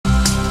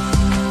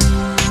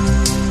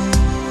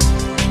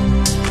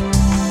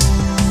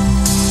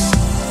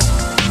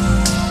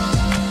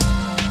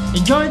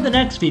Enjoy the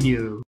next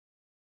video.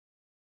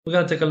 We're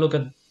gonna take a look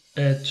at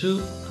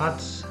two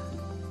hats,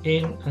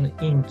 in and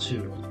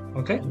into.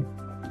 Okay?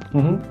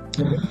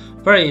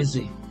 Very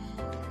easy.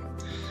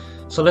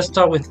 So let's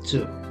start with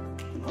two.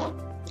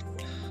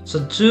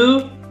 So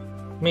two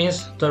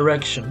means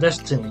direction,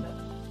 destiny.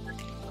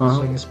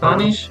 So in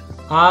Spanish,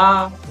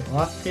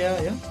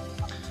 hacia, yeah.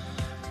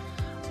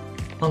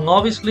 And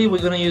obviously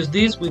we're gonna use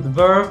this with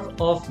verb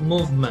of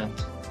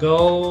movement.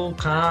 Go,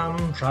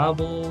 come,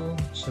 travel,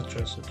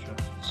 etc, etc.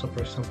 So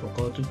for example,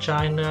 go to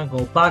China,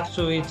 go back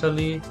to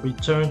Italy,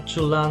 return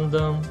to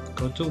London,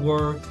 go to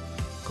work,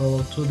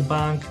 go to the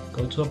bank,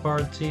 go to a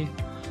party,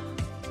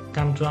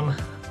 come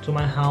to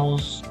my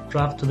house,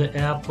 drive to the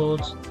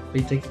airport,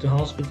 be taken to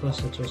hospital,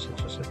 etc,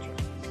 etc, etc.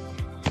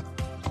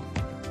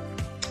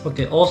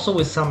 Okay, also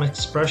with some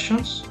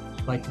expressions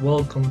like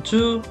welcome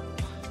to,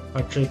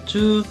 a trip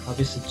to, a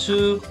visit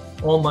to,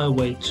 on my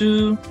way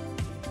to,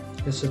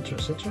 etc,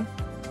 etc.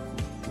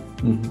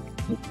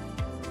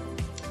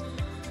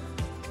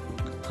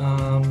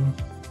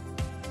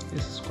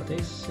 This is what they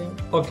say.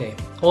 Okay,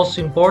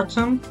 also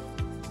important,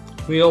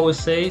 we always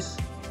say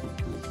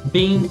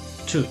been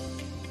to.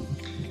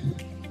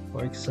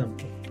 For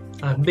example,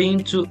 I've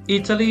been to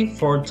Italy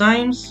 4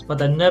 times,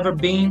 but I've never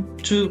been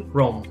to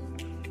Rome.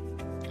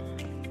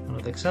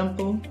 Another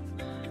example,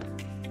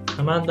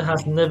 Amanda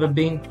has never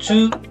been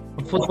to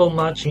a football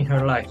match in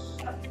her life.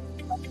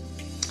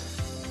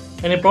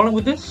 Any problem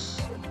with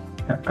this?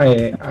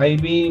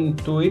 I've been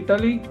to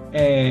Italy.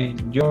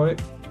 Yo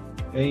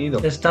he ido.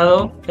 He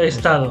estado. Yo he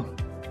estado.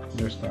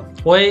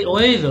 O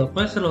he ido,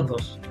 puede ser los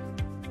dos.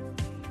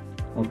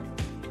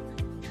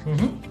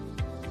 Okay.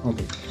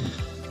 Okay.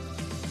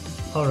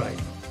 Alright.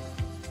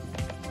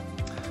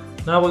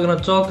 Now we're gonna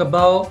talk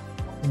about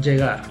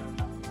llegar.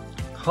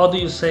 How do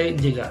you say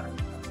llegar?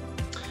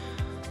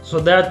 So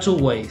there are two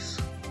ways.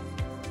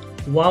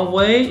 One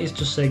way is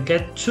to say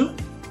get to.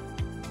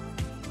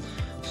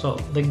 So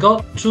they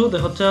got to the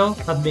hotel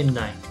at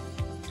midnight.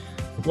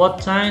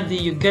 What time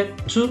did you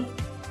get to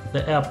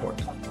the airport?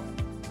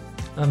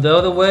 And the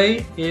other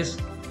way is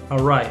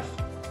arrive.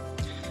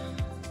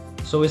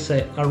 So we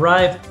say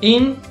arrive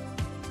in,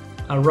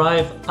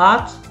 arrive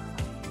at,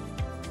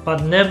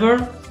 but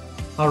never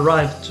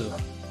arrive to.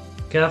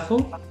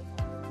 Careful?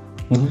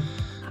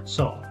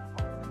 So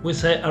we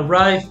say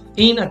arrive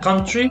in a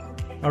country,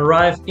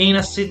 arrive in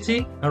a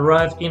city,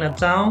 arrive in a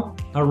town,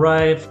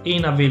 arrive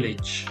in a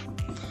village.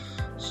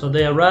 So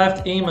they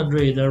arrived in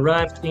Madrid, they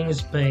arrived in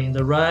Spain,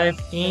 they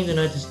arrived in the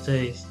United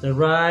States, they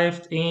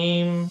arrived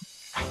in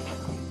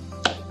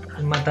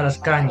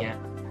Matalascaña.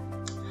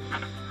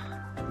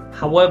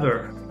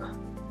 However,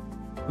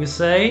 we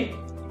say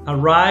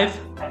arrive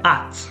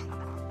at.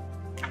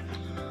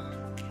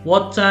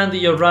 What time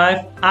did you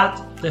arrive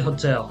at the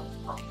hotel?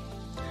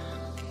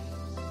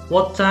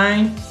 What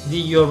time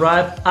did you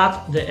arrive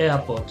at the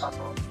airport?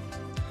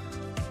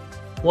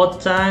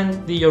 What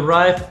time did you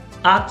arrive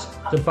at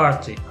the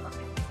party?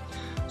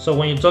 So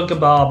when you talk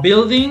about a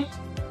building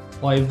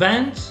or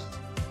event,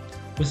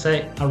 we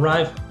say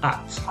arrive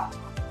at.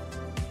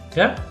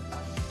 Okay?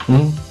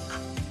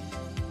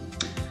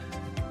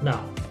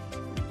 Now,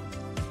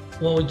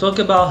 when we talk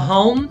about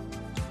home,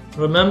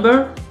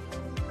 remember,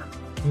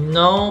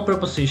 no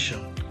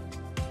preposition.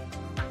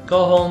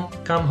 Go home,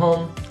 come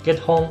home, get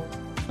home,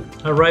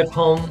 arrive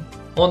home,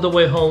 on the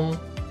way home,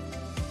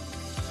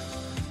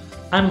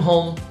 I'm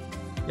home.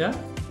 Yeah?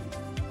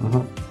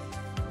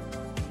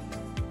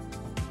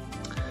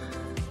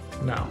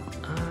 Now,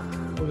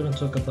 we're gonna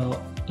talk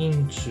about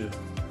into.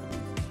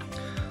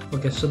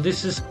 Okay, so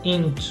this is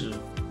into.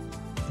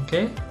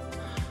 Okay?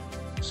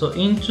 So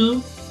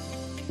into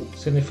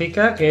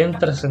significa que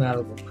entras en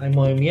algo. Hay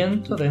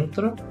movimiento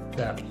dentro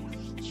de algo.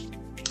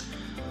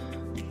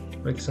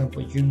 For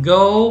example, you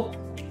go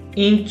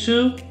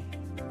into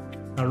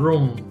a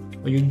room,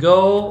 or you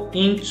go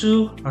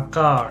into a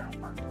car,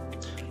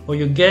 or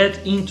you get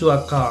into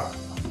a car.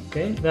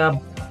 Okay, they are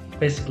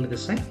basically the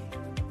same.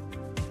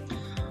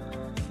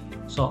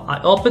 So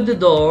I opened the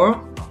door,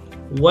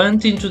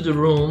 went into the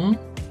room,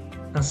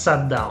 and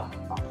sat down.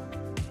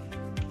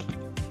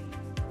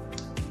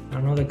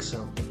 Another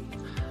example.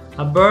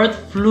 A bird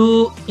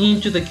flew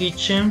into the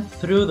kitchen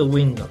through the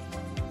window.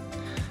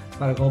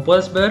 Vale, como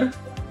puedes ver,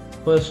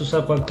 puedes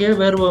usar cualquier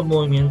verbo en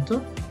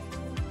movimiento.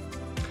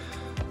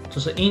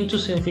 Entonces, into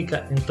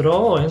significa entró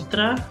o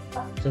entra,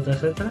 etcétera,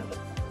 etcétera.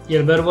 Y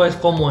el verbo es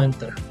cómo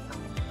entra.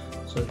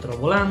 So, entró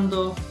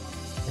volando,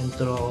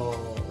 entró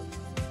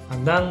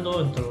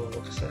andando, entró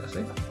lo que sea,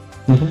 ¿sí?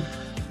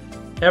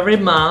 Every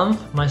month,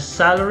 my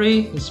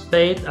salary is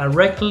paid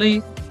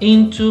directly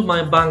into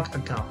my bank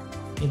account.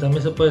 Y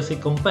también se puede decir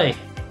con pay.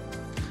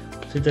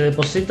 Si te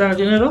depositan el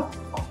dinero,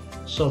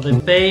 so they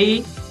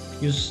pay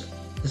you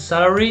the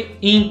salary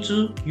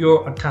into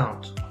your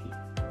account.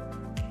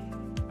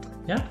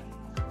 Yeah?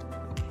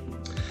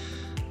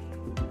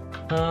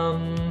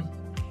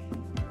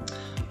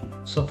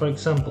 So for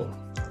example,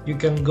 you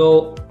can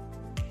go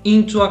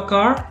into a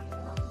car,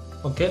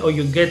 okay, or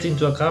you get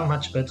into a car,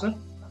 much better.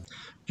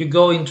 You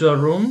go into a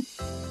room,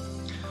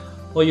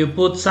 or you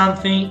put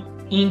something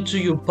into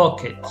your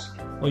pocket,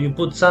 or you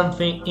put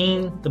something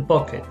in the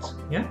pocket.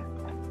 Yeah,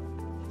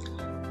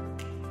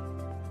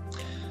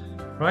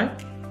 right?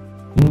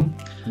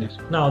 Yes.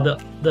 Now the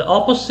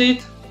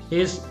opposite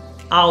is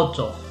out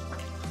of.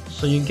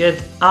 So you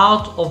get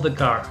out of the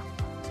car,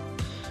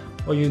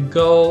 or you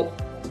go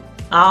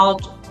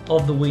out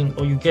of the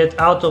window, or you get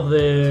out of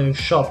the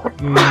shop,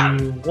 you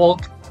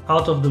walk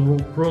out of the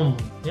room.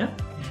 Yeah.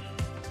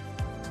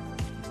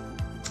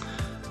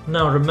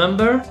 Now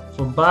remember,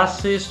 for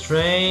buses,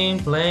 train,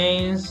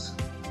 planes,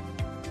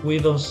 we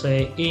don't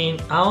say in,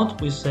 out,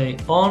 we say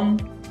on,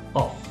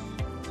 off.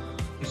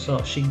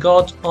 So she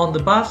got on the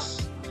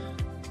bus,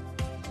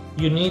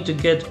 you need to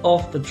get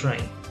off the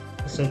train,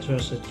 etc,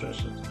 etc,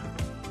 etc.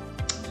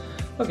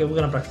 Okay, we're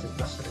gonna practice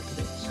this a little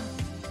bit.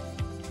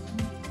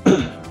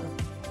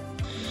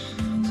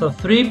 So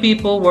 3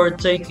 people were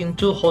taken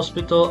to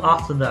hospital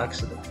after the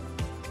accident.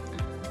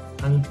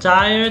 I'm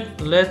tired,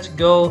 let's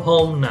go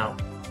home now.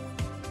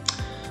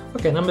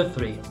 Okay, number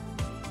 3.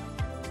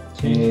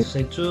 So you need to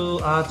say to,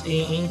 at,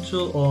 in,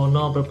 into, or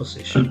no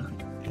preposition.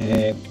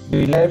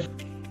 We left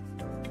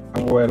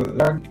our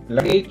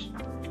luggage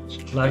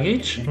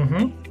Luggage.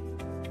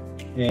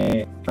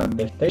 at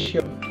the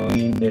station or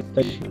in the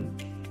station.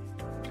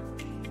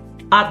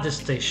 At the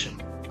station.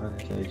 At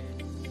the station.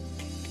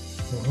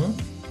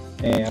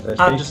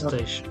 At the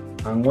station.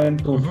 And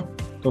went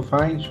to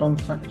find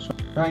something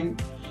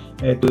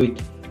to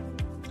eat.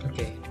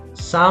 Okay.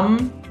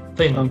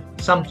 Something.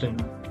 Something.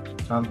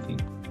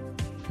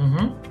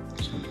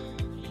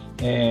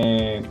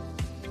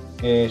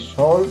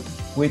 So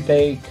we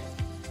take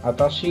a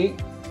taxi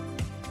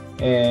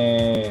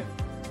in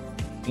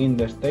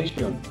the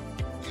station.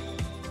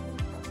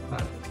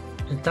 Vale.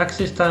 ¿El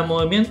taxi está en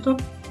movimiento?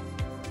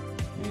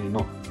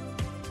 No.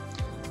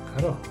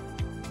 Claro.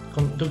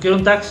 Tú quieres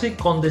un taxi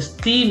con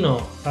destino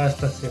a la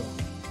estación.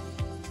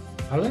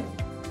 ¿Vale?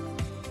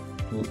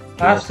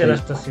 Hacia la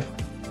estación.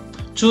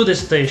 To the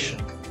station.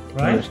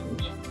 Right?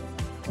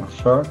 Or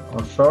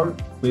so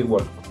we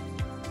walk.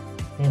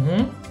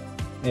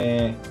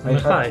 I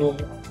had 5. to.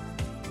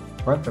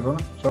 What?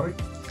 Perdona, sorry.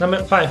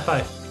 Number 5.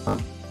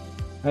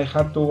 I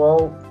had to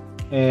go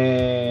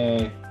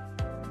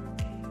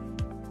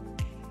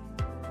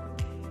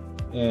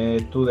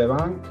to the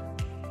bank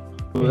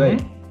today.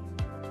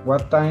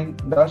 What time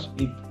does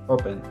it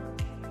open?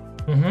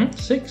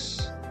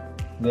 6.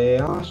 The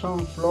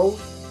Amazon flows.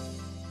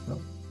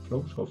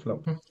 Flows or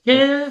flow?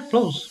 Yeah,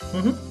 flows.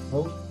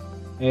 Flows.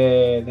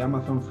 The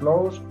Amazon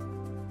flows.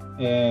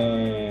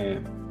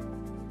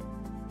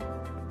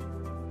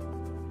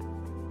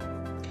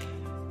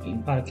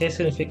 Vale, ¿qué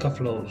significa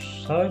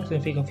flows? ¿Sabes qué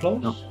significa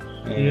flows? No.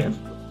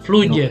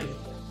 Fluye.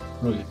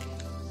 No.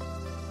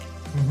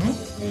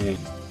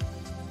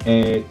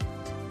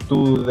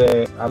 To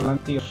the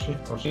Atlantic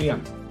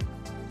Ocean.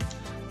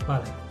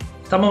 Vale.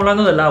 Estamos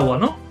hablando del agua,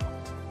 ¿no?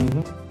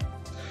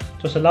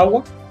 Entonces el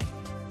agua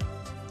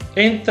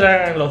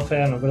entra en el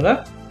océano,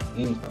 ¿verdad?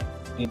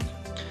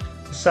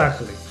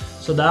 Exactly.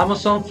 So the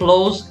Amazon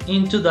flows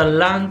into the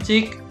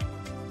Atlantic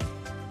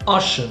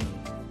Ocean.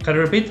 Can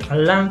you repeat?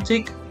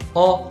 Atlantic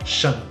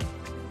Ocean.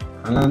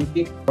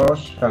 Atlantic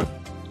Ocean.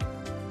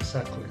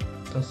 Exactly.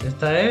 Entonces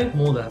esta es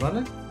muda,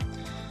 ¿vale?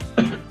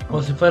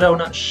 Como si fuera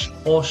una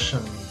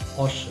ocean.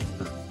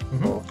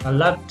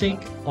 Atlantic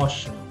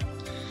Ocean.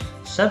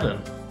 7.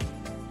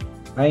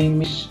 I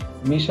missed.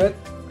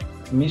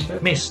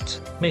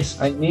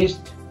 I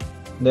missed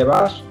the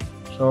bus,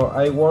 so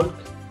I walk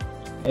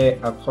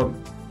at home.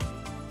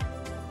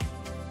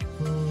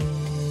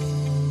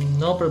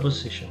 No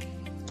preposition.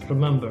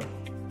 Remember.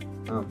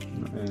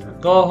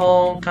 Go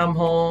home, come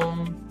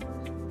home,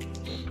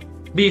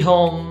 be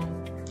home.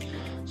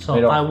 So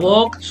Pero, I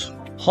walked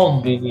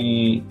home.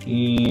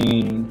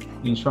 In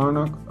some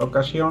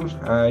occasions,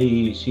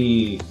 I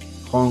see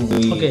home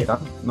with that,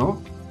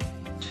 no?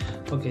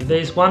 Okay, there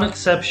is one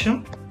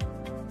exception.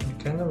 You're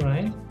kind of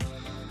right.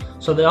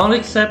 So the only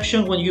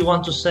exception when you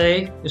want to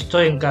say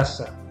estoy en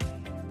casa.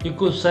 You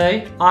could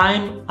say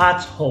I'm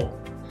at home.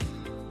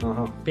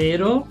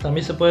 Pero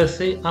también se puede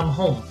decir I'm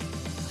home.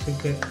 Así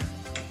que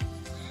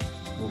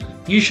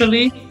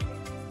usually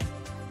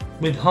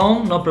with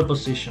home, no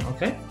preposition,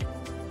 okay?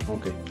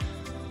 Okay.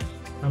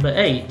 Number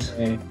 8.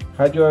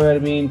 Have you ever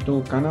been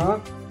to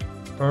Canada?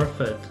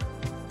 Perfect.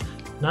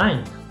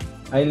 9.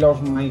 I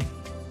lost my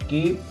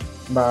key,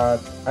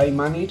 but I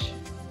managed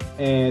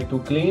to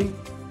climb.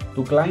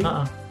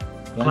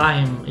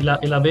 Climb. Y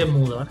la B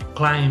muda.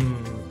 Climb.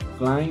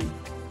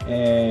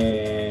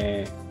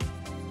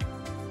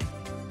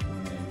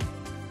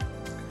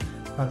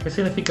 ¿Qué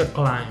significa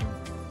climb?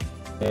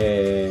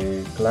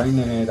 Climb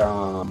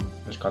era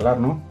escalar,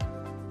 ¿no?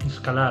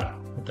 Escalar.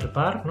 O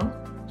trepar, ¿no?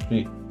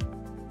 Sí.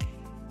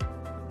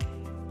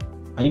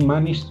 I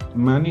managed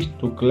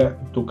to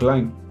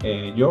climb.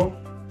 Yo.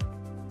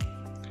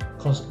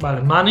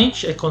 Vale,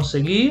 manage es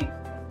conseguir.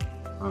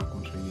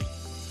 Conseguir.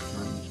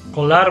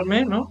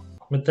 Colarme, ¿no?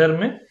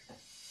 Meterme.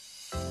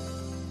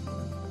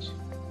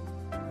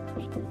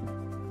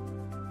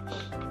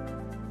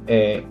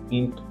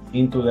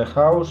 into the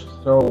house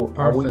through a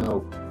Perfect.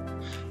 window.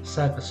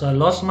 Exactly. So I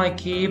lost my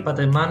key, but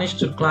I managed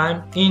to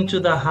climb into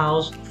the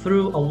house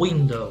through a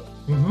window.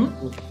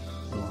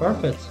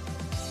 Perfect.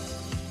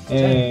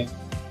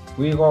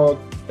 We got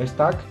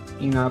stuck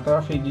in a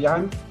traffic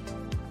jam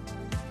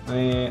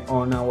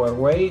on our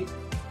way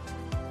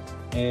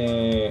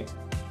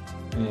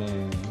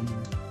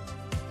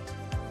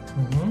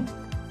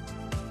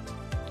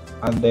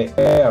at the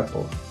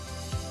airport.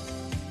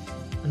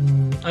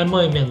 Hay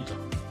movimiento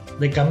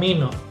de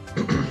camino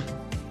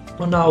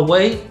on our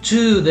way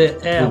to the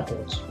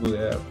airport. To the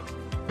airport.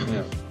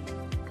 Yeah.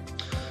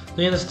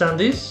 Do you understand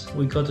this?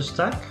 We got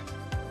stuck.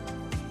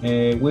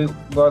 We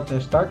got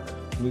stuck.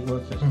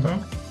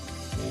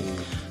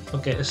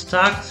 Ok,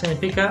 stuck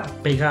significa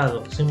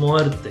pegado, sin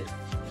moverte,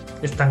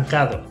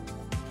 estancado.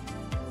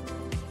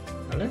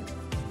 ¿Vale?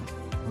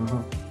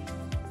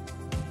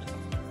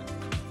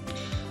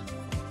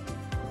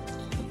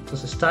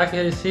 Entonces stuck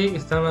quiere decir que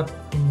está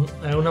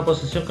en una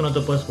posición que no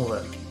te puedes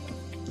mover.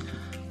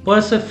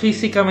 Puede ser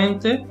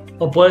físicamente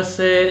o puede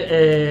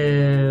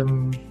ser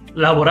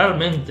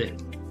laboralmente,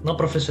 no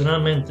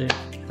profesionalmente.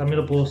 También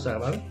lo puedo usar,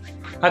 ¿vale?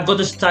 I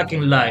got stuck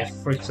in life,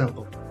 for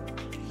example.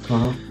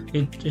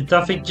 Y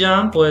traffic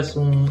jam, pues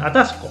un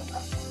atasco,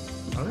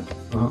 ¿vale?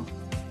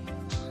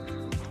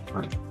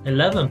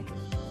 11.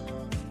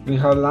 We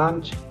had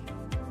lunch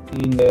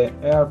in the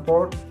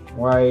airport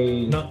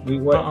while we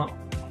were.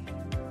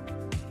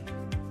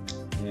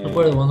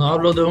 Recuerdo, cuando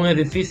hablo de un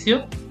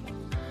edificio,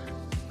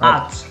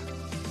 at.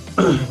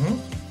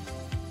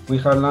 We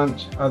had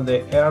lunch at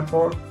the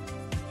airport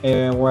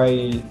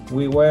while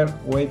we were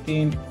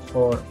waiting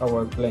for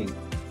our plane.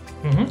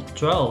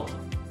 12.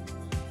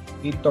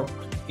 It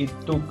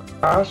took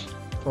us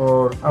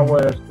 4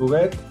 hours to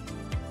get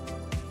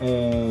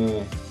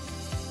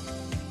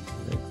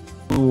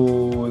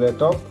to the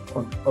top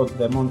of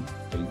the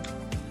mountain.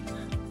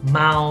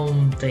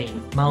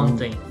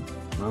 Mountain.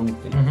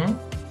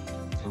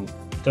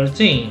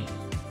 13.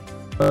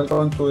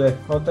 Welcome to the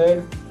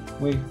hotel.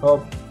 We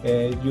hope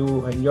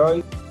you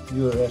enjoy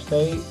your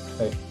stay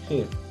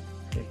here.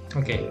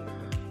 Okay.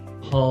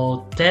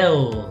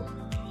 Hotel.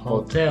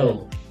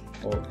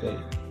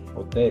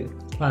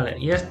 Vale,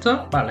 y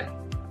esto, vale.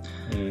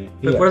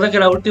 Recuerda que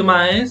la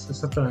última es,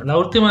 exactamente, la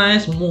última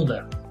es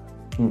muda.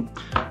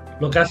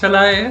 Lo que hace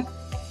la E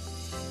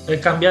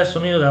es cambiar el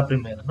sonido de la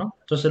primera, ¿no?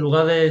 Entonces en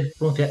lugar de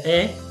pronunciar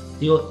E,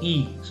 digo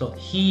I. So,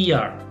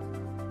 here.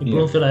 Y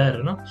pronuncio la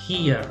R, ¿no?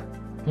 Here.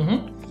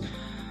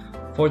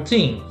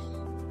 14.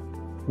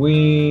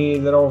 We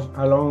drove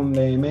along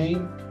the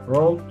main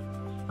road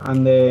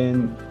and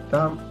then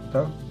turn,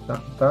 no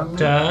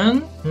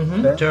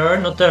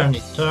turn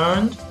it,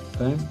 turned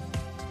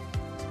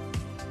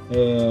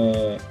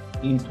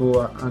into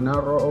a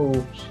narrow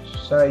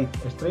side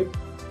street.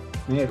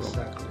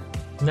 Exactly.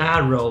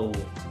 Narrow.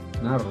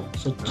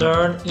 So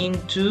turn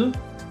into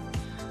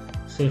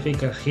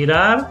significa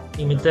girar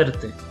y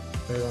meterte.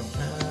 Perdón.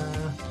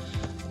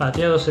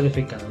 Tiene dos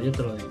significados, yo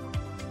te lo digo.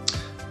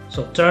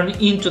 So turn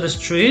into the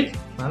street,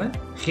 ¿vale?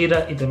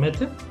 Gira y te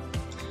mete.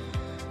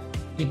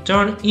 Y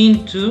turn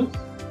into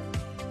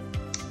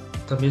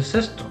también es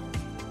esto,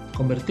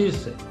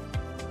 convertirse.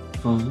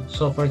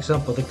 So for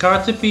example, the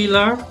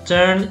caterpillar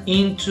turned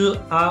into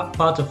a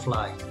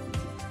butterfly.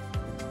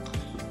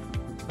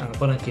 Lo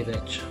pone aquí de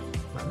hecho,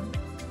 ¿vale?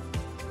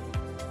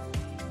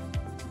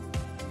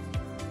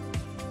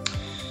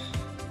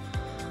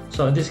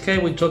 So in this case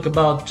we talk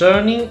about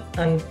turning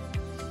and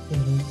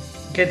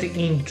getting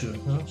into,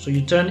 no? So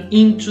you turn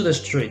into the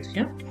street,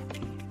 yeah?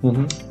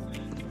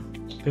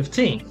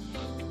 15.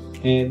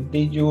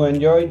 Did you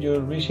enjoy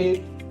your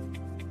visit?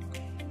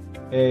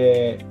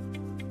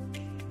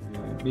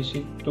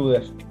 Visit to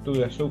the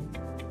zoo.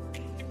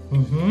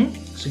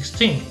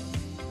 16.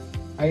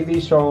 I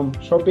did some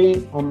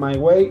shopping on my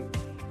way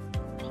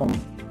home.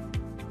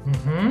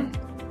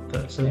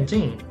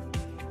 17.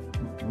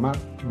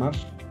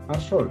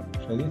 Marcel,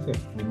 se dice,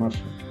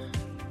 Marcel.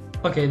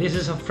 Okay, this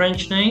is a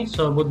French name,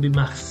 so it would be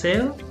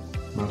Marcel.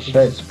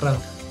 Marcel.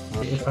 France.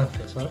 It's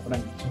Francais, right?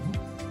 French.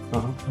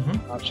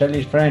 Marcel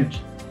is French.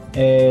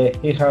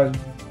 He has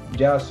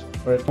just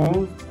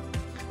returned.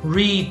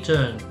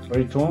 Return.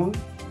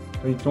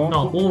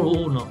 No,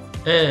 uno.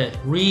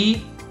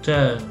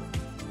 Return.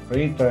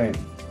 Then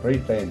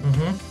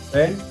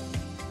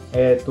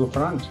to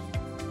France.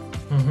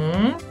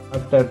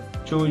 After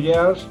 2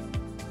 years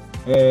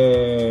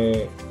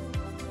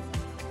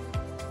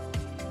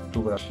to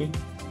Brazil.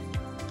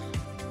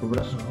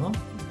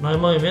 No hay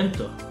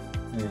movimiento.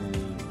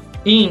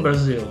 In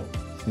Brazil.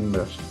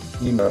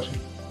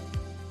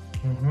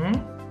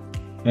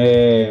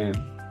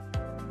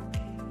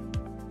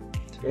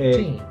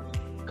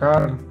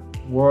 Carl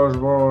was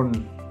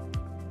born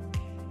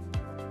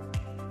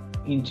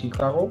in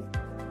Chicago,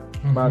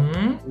 but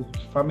his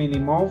family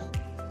moved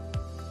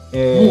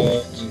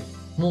to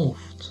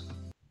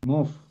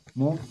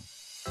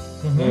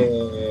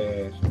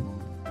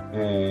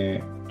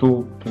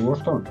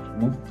Boston.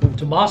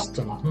 To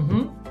Boston.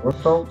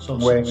 Boston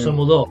Se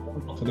mudó.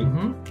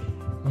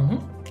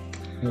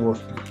 In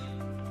Boston.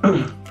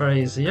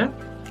 Very easy, yeah?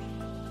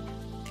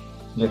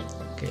 Yes.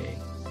 Okay.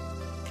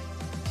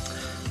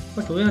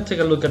 Okay, we're gonna take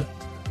a look at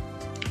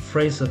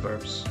phrasal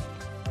verbs.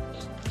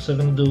 So we're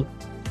gonna do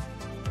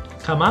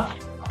come up,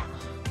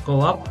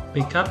 go up,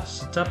 pick up,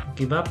 sit up,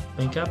 give up,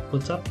 make up,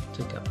 put up,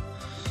 take up.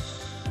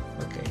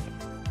 Okay.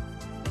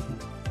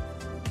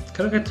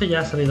 Creo que esto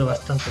ya ha salido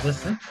bastantes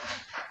veces,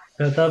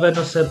 pero tal vez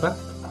no sepa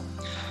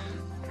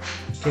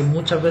que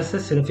muchas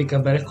veces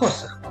significan varias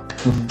cosas.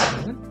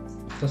 ¿Vale?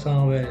 Entonces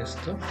vamos a ver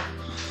esto.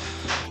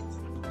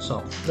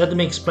 So, let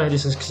me explain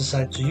this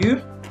exercise to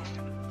you.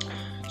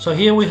 So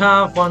here we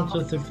have 1,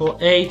 2, 3, 4,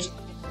 8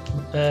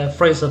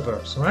 phrasal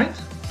verbs, right?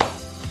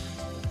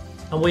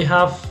 And we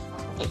have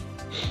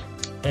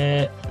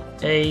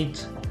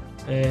 8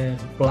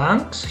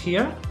 blanks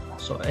here,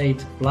 so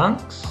 8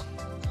 blanks.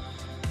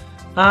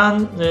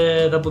 And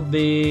that would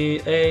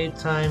be 8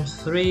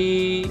 times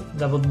 3,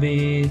 that would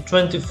be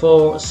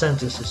 24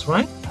 sentences,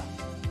 right?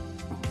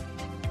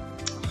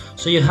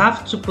 So you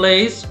have to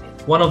place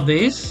one of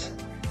these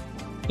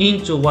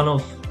into one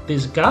of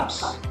these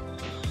gaps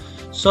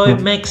so it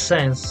makes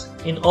sense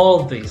in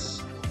all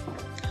these.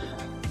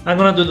 I'm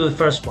gonna do the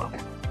first one.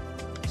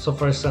 So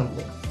for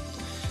example,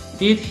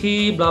 did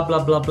he blah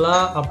blah blah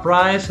blah a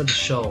prize at the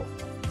show?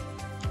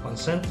 One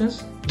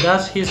sentence.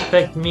 Does he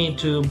expect me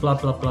to blah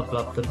blah blah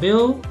blah the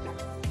bill?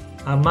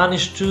 I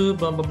managed to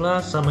blah blah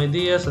blah some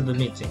ideas at the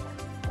meeting.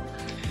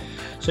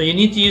 So you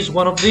need to use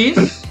one of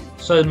these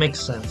so it makes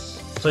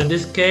sense. So in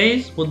this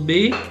case would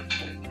be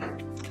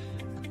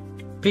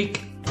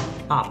pick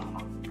up.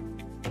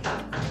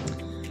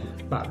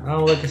 Vale,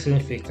 vamos a ver qué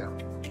significa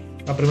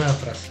la primera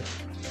frase.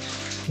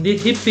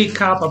 Did he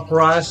pick up a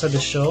prize at the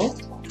show?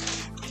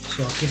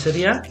 So aquí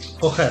sería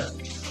coger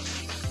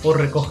o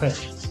recoger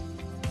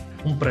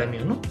un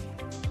premio, ¿no?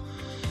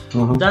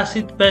 Does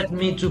it beg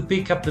me to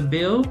pick up the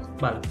bill?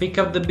 Vale, pick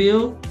up the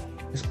bill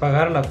es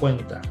pagar la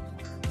cuenta.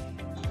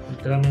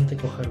 Literalmente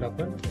coger la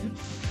cuenta. ¿Eh?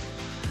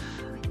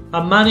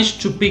 I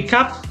managed to pick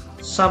up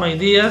some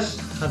ideas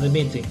at the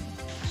meeting.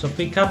 So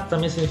pick up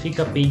también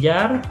significa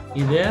pillar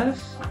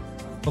ideas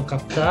o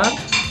captar.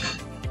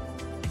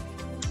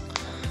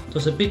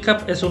 Entonces pick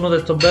up es uno de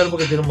estos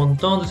verbos que tiene un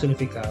montón de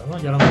significados, ¿no?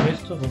 Ya lo hemos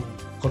visto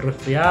con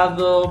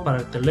resfriado, para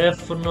el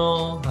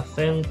teléfono,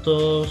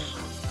 acentos,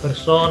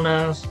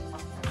 personas,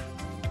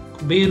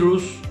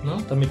 virus,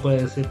 ¿no? También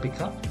puede decir pick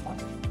up.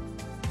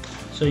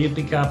 So you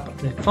pick up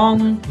the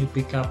phone, you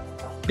pick up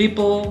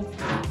people,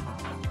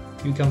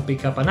 you can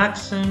pick up an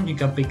accent, you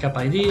can pick up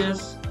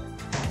ideas,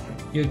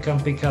 you can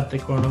pick up the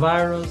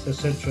coronavirus,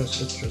 etc,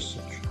 etc,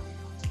 etc.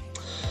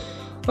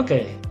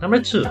 Okay, number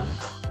 2.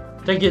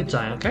 Take your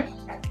time, okay?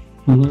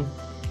 I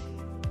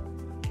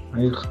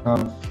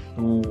have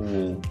to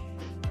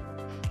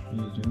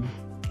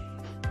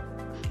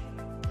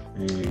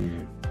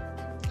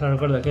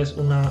Recuerda que es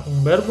un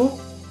verbo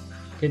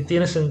que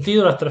tiene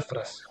sentido las tres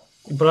frases.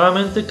 Y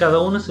probablemente cada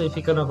una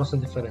significa una cosa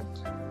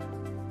diferente.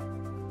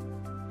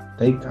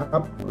 Take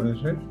up,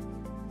 puede ser.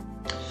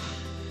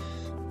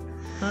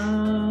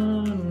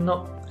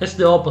 No, es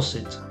the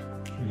opposite.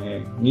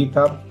 Get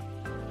up.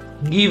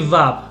 Give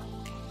up.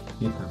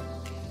 Get up.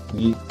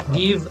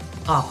 Give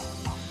up.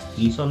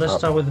 So let's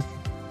start with the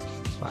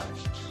five.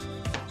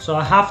 So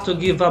I have to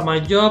give up my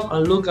job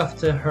and look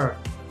after her.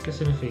 ¿Qué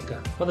significa?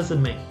 What does it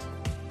mean?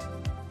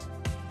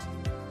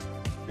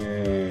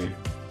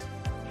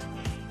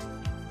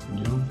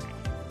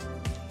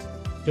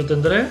 Yo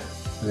tendré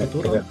que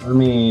dejar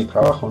mi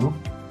trabajo, ¿no?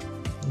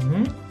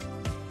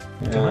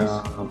 ¿Qué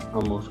más?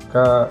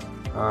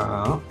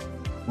 A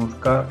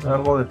buscar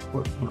algo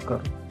después, buscar.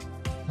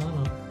 No.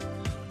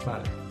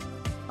 Vale.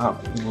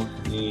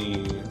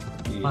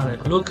 Vale,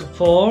 look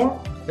for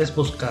es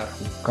buscar.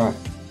 Buscar.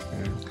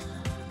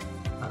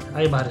 Vale,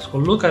 hay varios,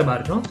 con look hay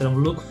varios, ¿no?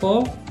 Tenemos look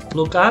for,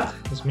 look at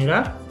es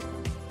mirar.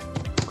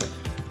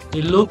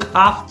 Y look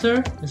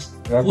after es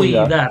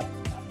cuidar.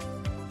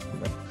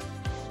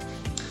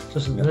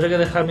 Entonces tendré que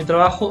dejar mi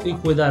trabajo y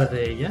cuidar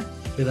de ella.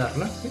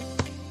 Cuidarla, ¿sí?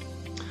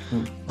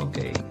 Ok.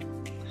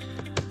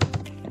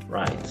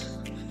 Right.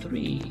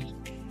 3.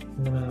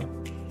 I'm gonna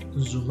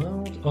zoom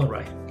out.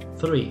 Alright.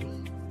 3.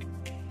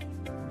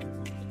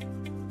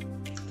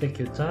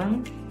 Take your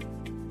time.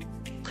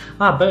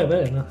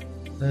 Espera, no.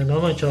 No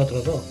hemos hecho los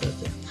otros dos.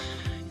 Espérate.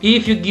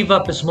 If you give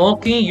up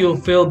smoking,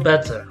 you'll feel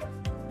better.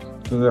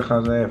 Tú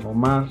dejas de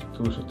fumar,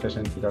 tú te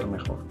sentirás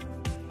mejor.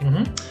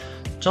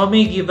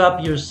 Tommy, give up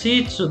your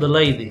seat to the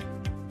lady.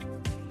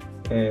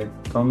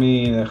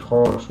 Tommy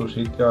dejó su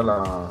sitio a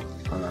la...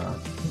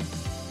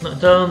 No,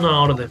 estoy dando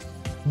una orden.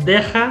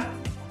 Deja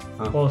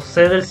o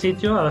cede el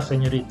sitio a la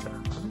señorita.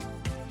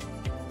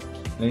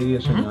 Lady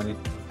o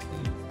señorita.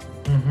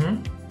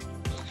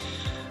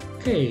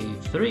 Ok,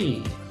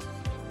 3.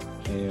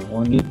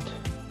 Want it.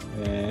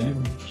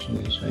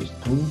 Size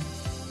 2.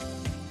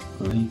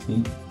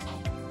 Lady.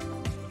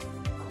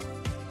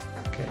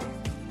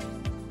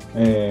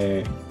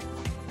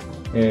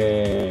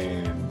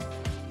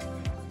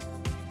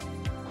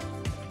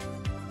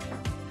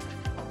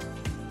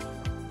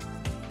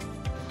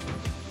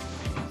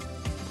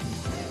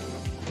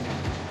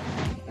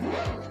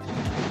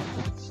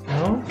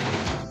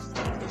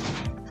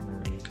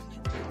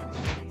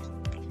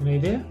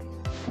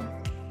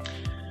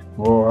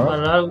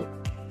 algo.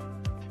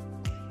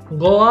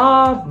 Go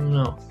up?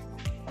 No.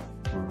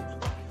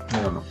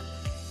 I don't know.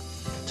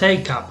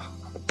 Take up.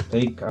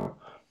 Take up.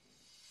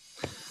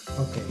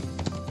 Okay.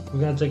 We're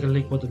gonna take a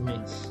look what it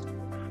means.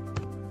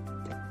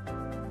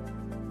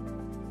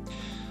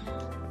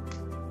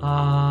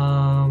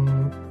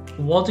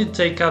 Won't it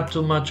take up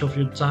too much of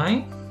your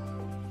time?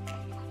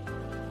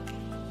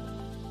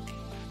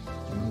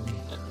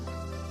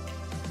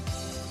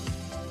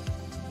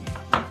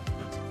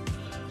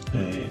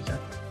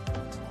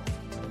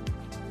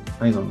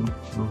 I don't know.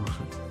 No lo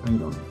sé. I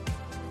don't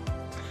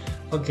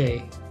know.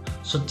 Okay.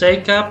 So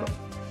take up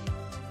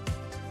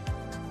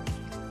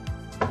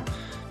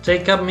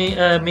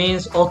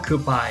means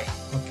occupy.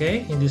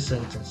 Okay, in this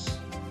sentence.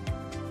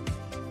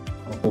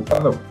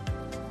 Ocupado.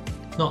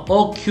 No,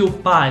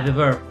 occupy, the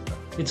verb.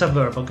 It's a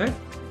verb, okay?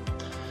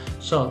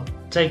 So,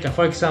 take up,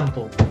 for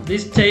example,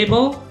 this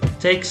table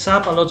takes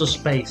up a lot of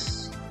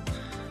space.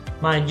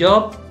 My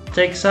job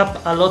takes up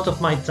a lot of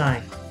my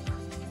time.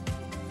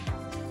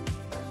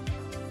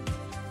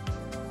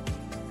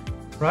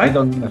 I Right?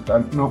 don't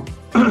understand. No.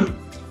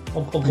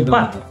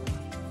 Ocupar.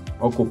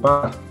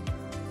 Ocupar.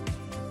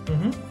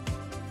 Mhm.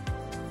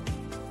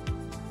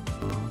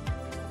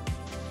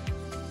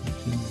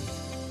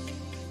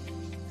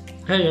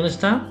 Okay, you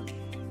understand?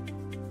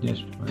 Yes.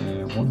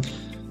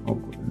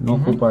 No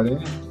ocuparé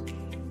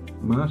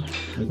más.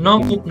 No,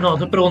 no,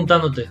 estoy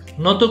preguntándote.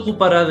 ¿No te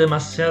ocupará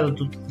demasiado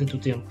de tu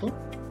tiempo?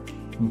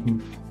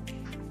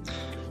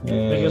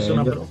 Es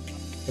una pregunta.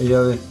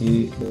 Ella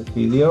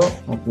decidió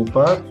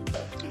ocupar.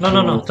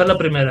 No, esta es la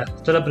primera,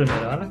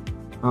 ¿vale?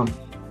 Ah,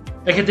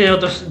 Es que tiene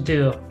otro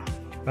sentido,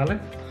 ¿vale?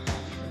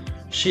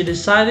 She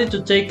decided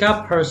to take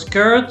up her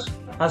skirt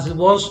as it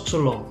was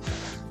too long.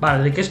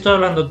 Vale, ¿de qué estoy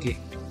hablando aquí?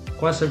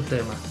 ¿Cuál es el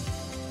tema?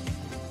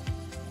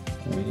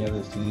 ella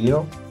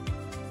decidió.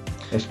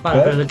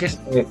 Vale, pero ¿de qué es?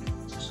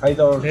 Hay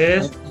dos.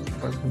 Es-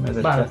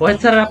 Vale, pues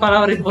esta es la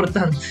palabra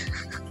importante.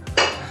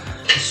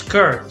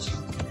 Skirt.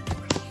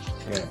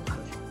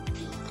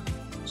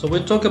 So we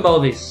talk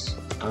about this.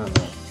 No.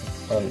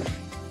 Vale.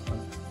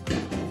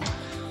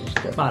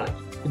 Vale,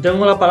 y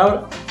tengo la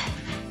palabra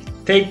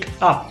take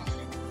up.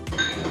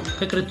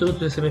 ¿Qué crees tú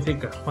que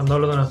significa cuando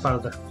hablo de una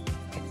falta?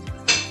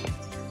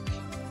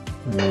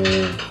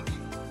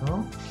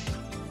 ¿No?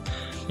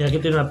 Y aquí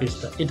tiene una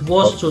pista. It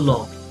was too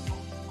long.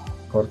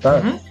 Cortar.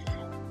 Ujú.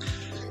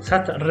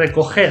 Exacto,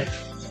 recoger,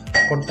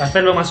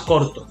 hacerlo más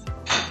corto.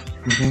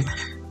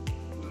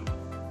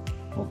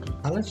 Okay.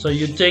 ¿Vale? So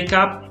you take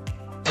up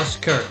a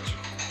skirt.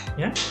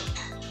 ¿Yeah?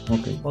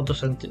 Okay. Otro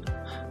sentido.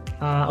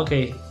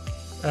 Okay.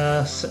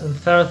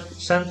 Third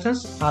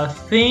sentence. I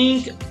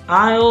think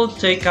I'll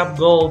take up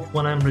golf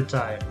when I'm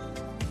retired.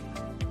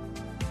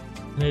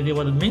 Any idea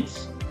what it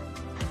means?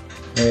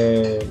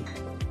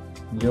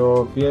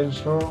 Yo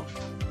pienso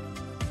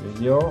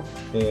que yo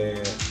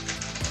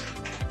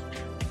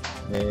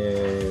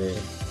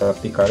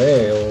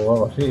practicaré o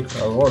algo así,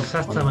 algo.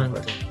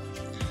 Exactamente.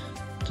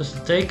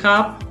 Entonces, take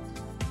up,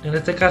 en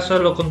este caso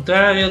es lo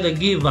contrario de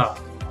give up,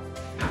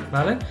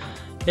 ¿vale?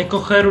 Es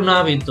coger un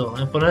hábito,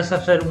 es ponerse a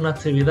hacer una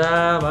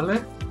actividad,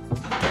 ¿vale?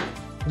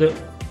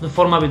 De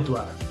forma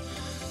habitual.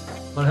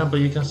 Por ejemplo,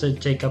 you can say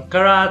take up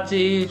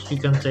karate, you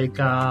can take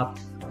up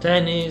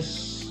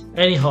tennis,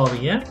 any hobby,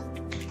 yeah?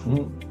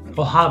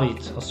 Or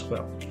habit as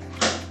well.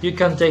 You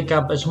can take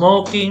up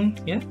smoking,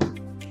 yeah?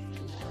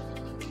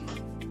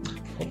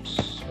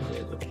 Oops.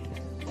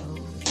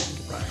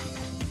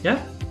 Yeah?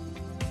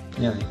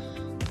 Yeah.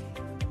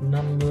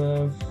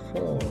 Number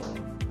 4.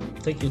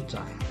 Take your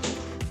time.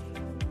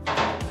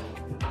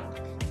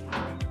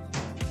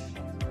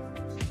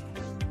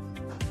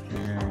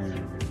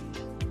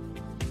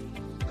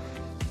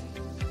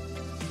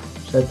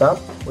 Setup,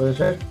 puede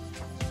ser.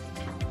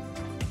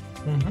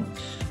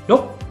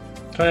 No,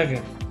 try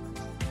again.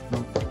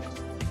 No.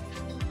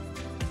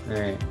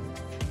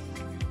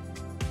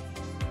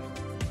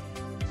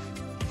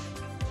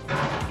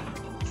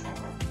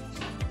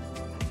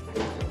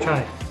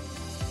 Try.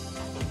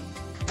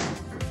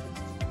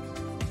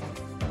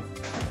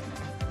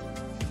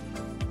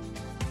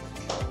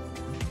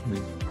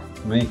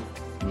 Make.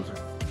 No sé.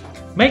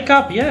 Make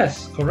up,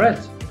 yes,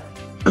 correct.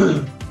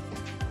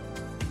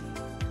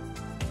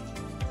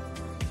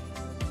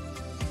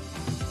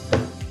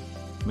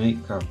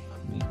 Make up.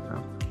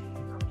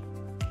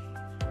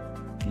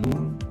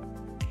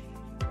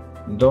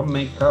 Don't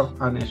make up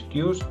an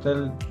excuse.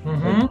 Tell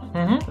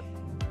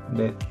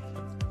the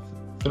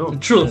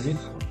truth.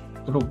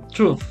 The truth.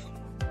 Truth.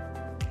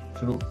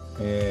 Truth.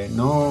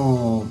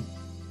 No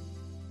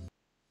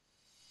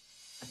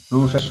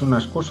uses una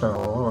excusa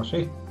o algo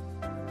así.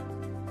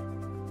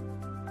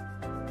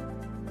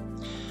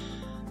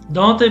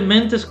 No te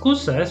inventes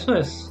excusa, eso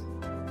es.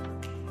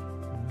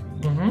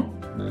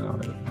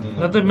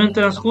 No te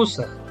inventes la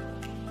excusa.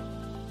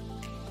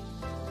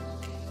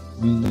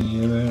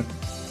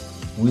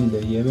 Will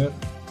they ever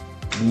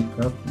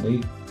make up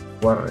their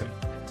quarrel?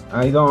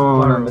 I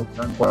don't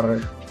understand quarrel.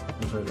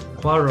 No sé.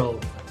 Quarrel.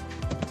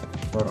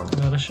 Quarrel.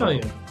 I'm gonna show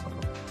you.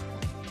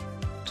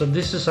 So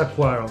this is a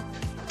quarrel.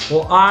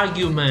 or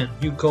argument,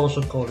 you could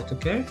also call it,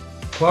 okay?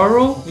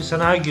 Quarrel is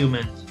an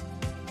argument.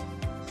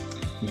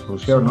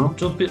 Discusión, ¿no?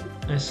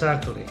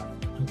 Exactly.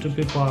 Two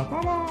people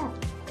are,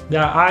 they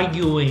are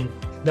arguing,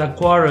 they're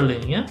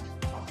quarreling, yeah?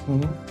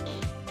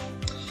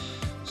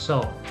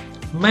 So,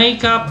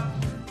 make up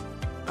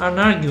an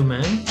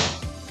argument.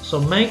 So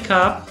make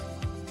up,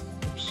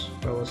 oops,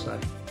 where was I?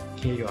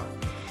 Here you are.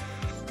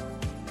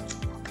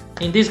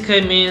 In this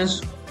case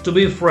means to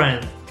be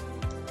friend,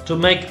 to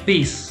make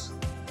peace.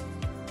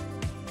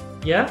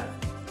 Yeah?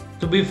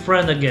 To be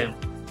friend again.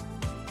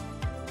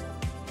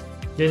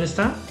 You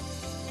understand?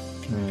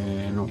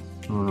 No.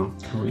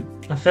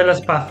 Hacer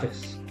las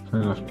paces.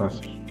 Hacer las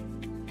paces.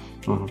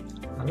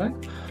 ¿Vale?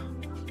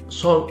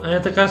 So, en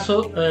este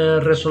caso,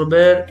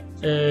 resolver,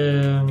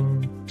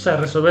 o sea,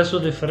 resolver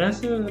sus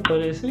diferencias,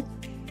 podría decir.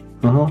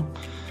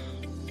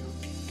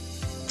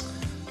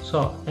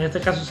 So, en este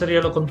caso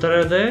sería lo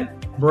contrario de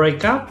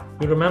break up.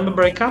 You remember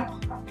break up?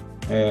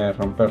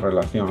 Romper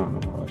relación,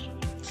 ¿no? Eso.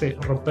 Sí,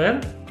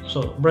 romper.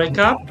 So, break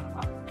up.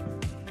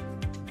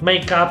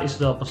 Make up is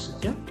the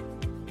opposite, yeah?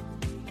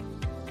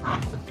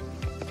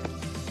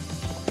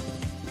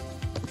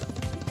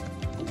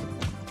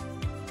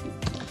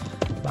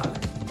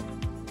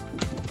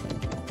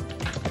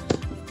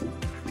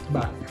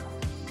 Vale.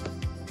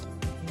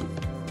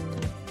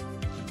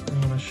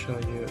 I'm gonna show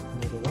you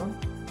another one.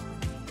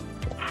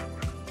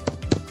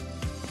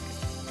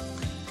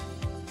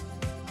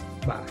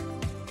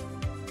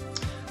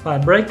 Vale,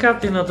 break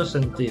up tiene otro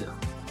sentido.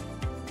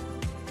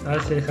 A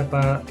ver si eres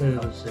capaz de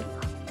deducirlo.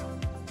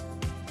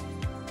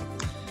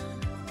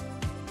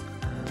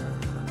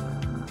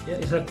 Yeah,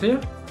 is that clear?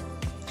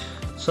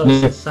 So,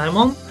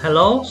 Simon,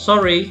 hello,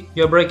 sorry,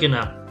 you're breaking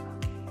up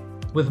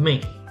with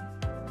me.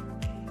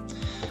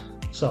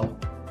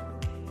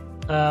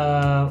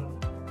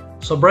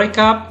 So break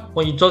up,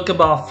 when you talk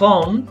about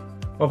phone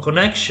or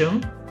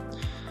connection,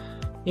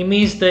 it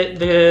means that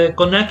the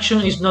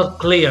connection is not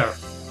clear.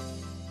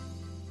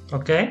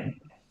 Okay?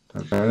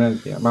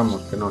 Transferencia,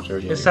 vamos, que no se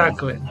oye.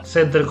 Exactly,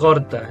 se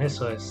entrecorta,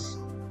 eso es.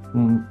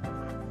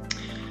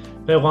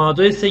 Pero cuando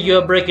tú dices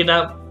you're breaking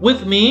up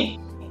with me,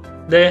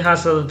 then it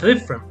has a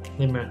different.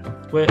 It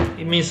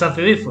means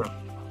something different.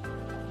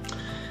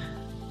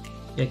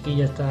 Y aquí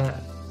ya está.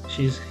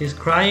 He's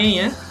crying,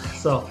 yeah?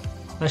 So,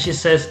 and she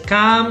says,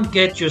 come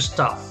get your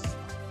stuff.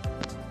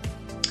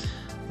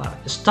 Vale.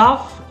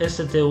 Stuff,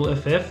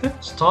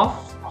 S-T-U-F-F,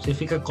 stuff,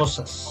 significa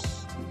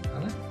cosas.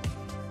 ¿Vale?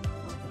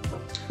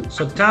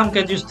 So, come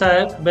get your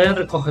stuff, ven,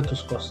 recoge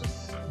tus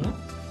cosas. ¿No?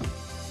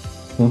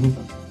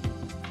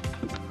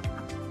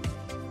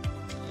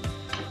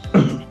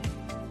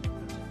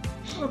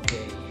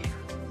 Okay.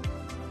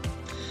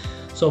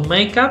 So,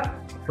 make up,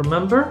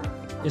 remember,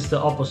 is the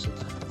opposite.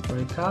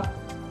 Break up.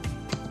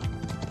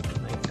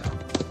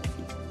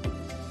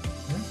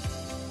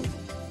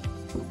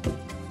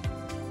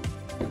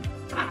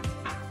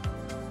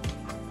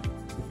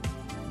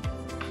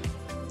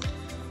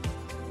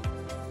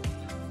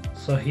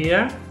 So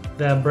here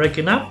they're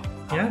breaking up,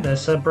 yeah, they're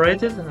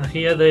separated, and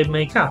here they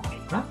make up,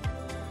 huh?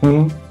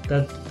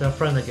 That they're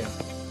friends again.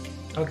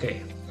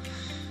 Okay.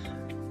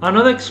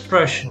 Another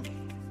expression,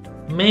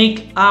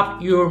 make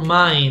up your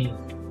mind.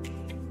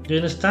 Do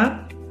you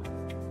understand?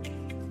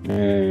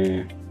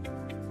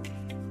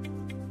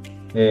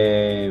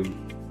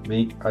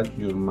 Make up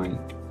your mind.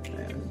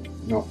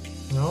 No.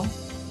 No?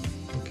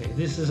 Okay,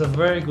 this is a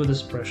very good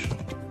expression.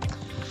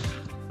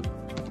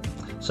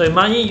 So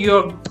imagine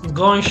you're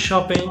going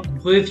shopping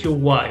with your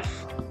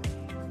wife,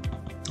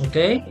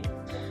 okay?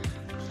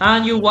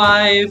 And your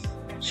wife,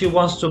 she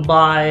wants to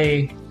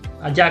buy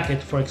a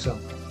jacket, for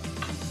example.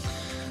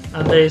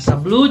 And there is a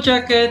blue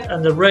jacket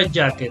and a red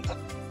jacket.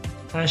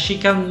 And she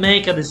can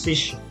make a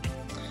decision.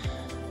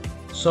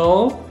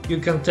 So you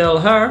can tell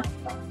her,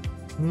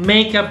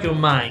 make up your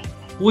mind.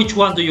 Which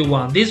one do you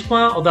want? This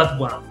one or that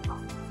one?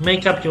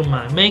 Make up your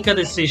mind. Make a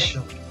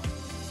decision.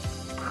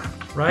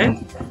 Right?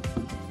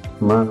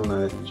 Tomar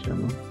una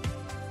decisión, ¿no?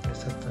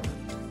 Exactamente.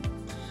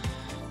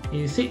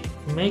 Y sí,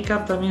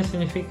 make-up también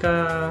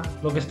significa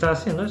lo que está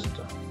haciendo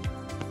esto,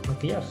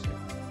 maquillarse.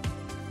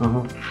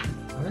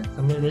 ¿Vale?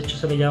 También de hecho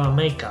se le llama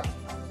make-up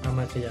a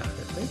maquillaje,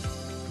 ¿sí?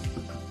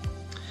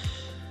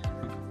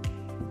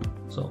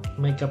 So,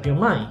 make up your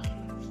mind.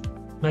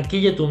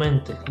 Maquille tu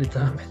mente,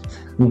 literalmente.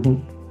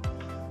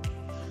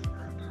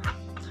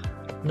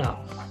 Now,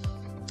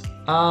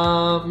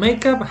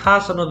 make-up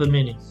has another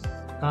meaning.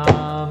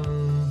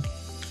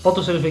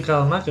 Otro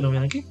significado más que no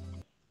viene aquí.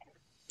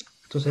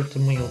 Entonces este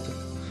es muy útil.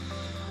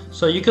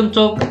 So you can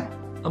talk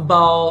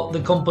about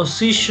the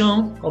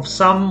composition of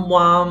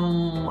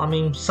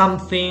someone,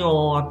 something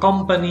or a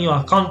company or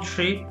a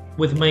country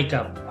with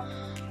makeup.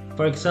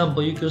 For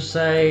example, you could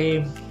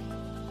say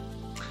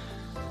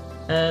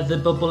the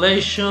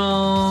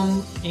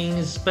population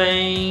in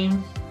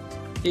Spain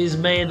is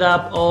made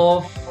up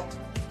of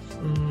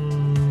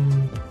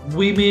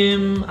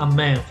women and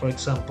men, for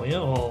example, yeah?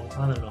 Or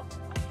I don't know.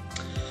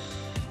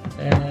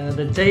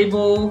 The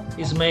table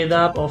is made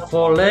up of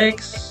 4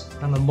 legs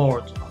and a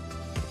board.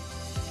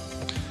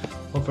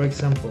 Or for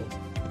example,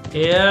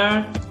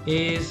 Air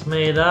is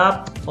made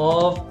up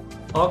of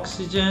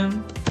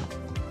oxygen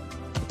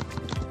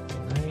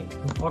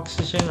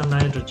and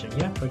nitrogen,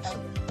 yeah, for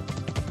example.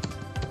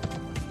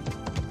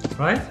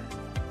 Right?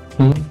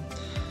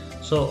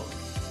 So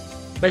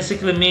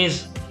basically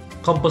means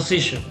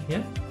composition,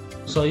 yeah.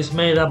 So it's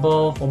made up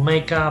of, or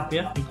make up,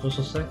 yeah, you could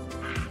also say.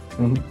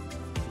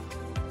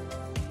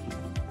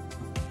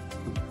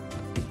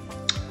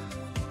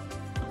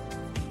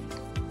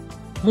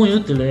 Muy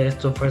útiles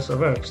estos phrasal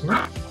verbs, ¿no?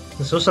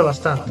 Se usa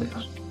bastante.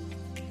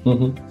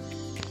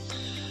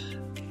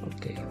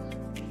 Okay.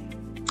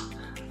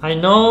 I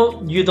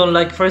know you don't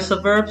like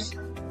phrasal verbs,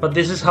 but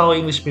this is how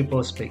English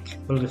people speak,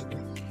 believe me.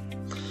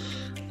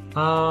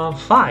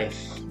 5.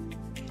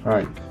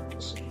 Right.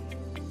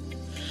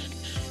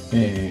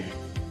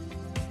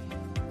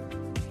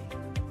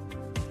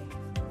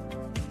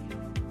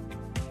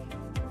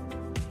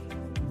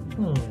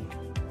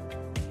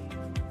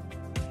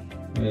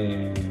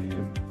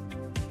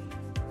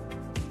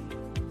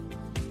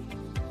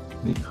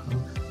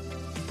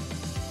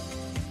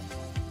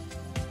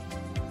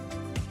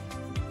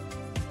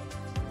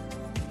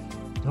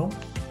 No?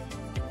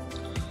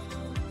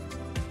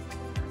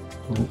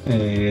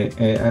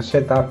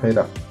 Setup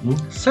era, ¿no?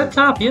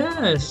 Setup,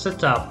 yes,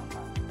 setup.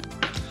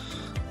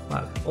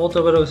 Vale,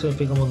 otro verbo que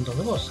significa un montón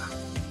de cosas.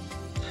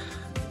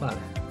 Vale,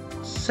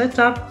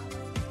 setup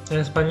en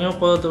español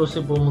puedo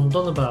traducir por un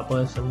montón de palabras.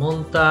 Puede ser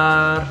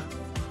montar,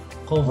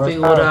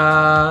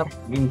 configurar.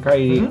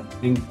 Inquiry,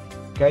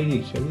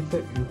 se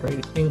dice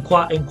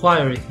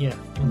Inquiry, yeah.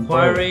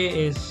 Inquiry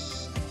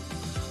is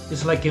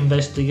like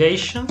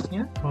investigation,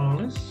 yeah, more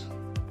or less.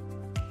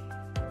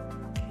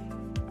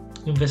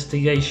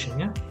 Investigation,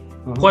 yeah.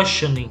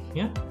 Questioning,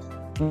 yeah.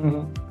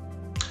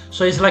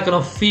 So it's like an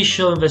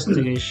official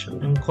investigation.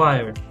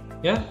 Inquiry,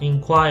 yeah.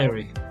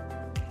 Inquiry.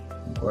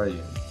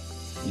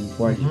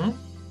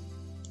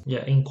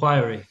 Yeah,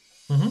 inquiry.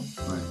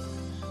 Right.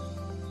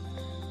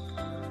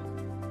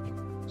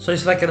 So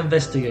it's like an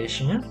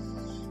investigation, yeah.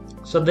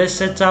 So they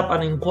set up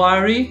an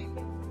inquiry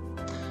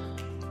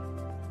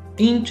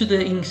into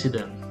the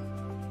incident.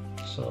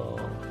 So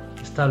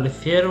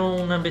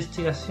establecieron una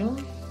investigación,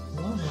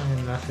 ¿no? En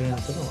el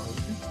accidente, ¿no?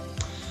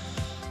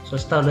 So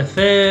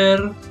establecer,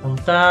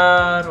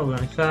 montar,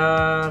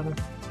 organizar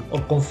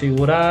o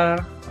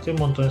configurar,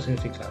 tiene un montón de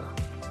significado.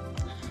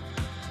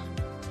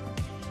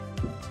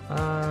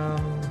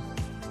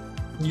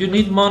 You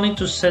need money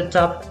to set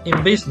up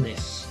in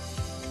business.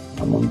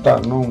 A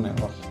montar, ¿no? Un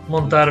negocio.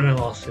 Montar un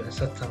negocio,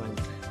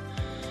 exactamente.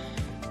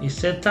 Y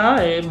setup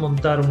es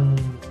montar un,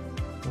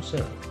 no sé,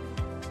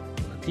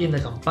 una tienda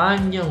de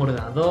campaña, un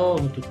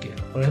ordenador, lo que tú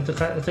quieras. Por ejemplo,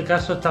 en este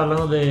caso está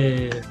hablando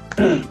de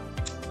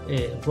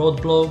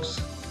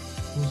roadblocks.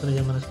 ¿Cómo se le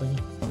llama en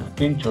español?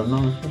 Pinchos, ¿no?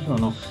 ¿Eso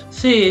no?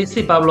 Sí,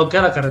 para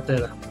bloquear la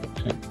carretera.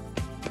 Sí.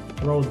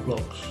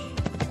 Roadblocks.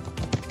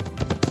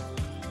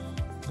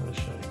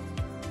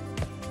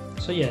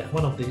 So yeah,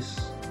 one of these.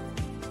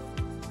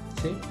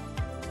 Sí,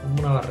 como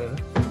una barrera.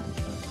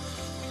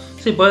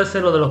 Sí, puede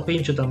ser lo de los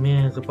pinchos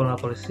también que pone la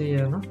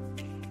policía, ¿no?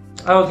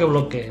 Algo que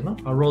bloquee, ¿no?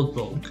 A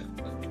roadblock.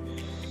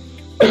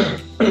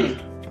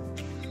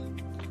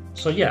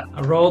 So yeah,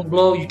 a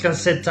roadblock you can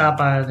set up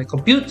a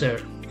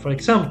computer, for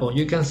example.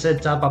 You can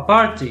set up a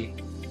party.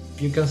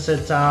 You can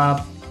set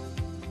up,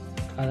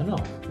 I don't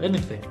know,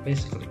 anything,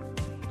 basically.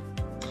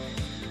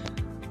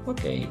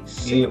 Okay,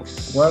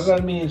 6. What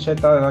does mean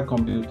set up a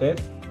computer?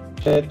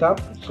 Setup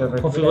se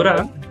refiere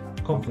Configurar.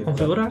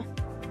 Configurar.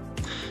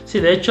 Sí,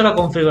 de hecho la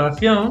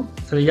configuración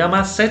se le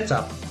llama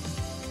setup.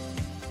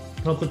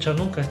 No he escuchado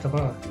nunca esta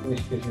palabra.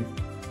 Sí.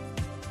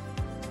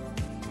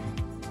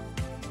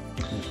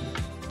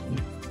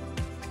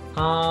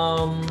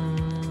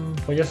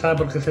 Pues ya sabe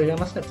por qué se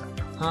llama setup.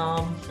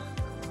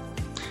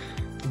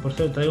 Y por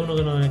cierto, hay uno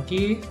que no ve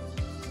aquí,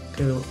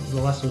 que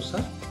lo vas a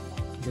usar,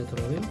 ya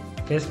te lo digo,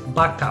 que es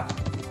backup.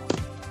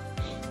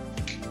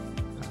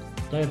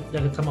 Ya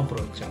que estamos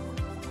aprovechando,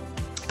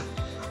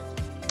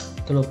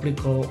 te lo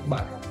explico.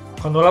 Vale,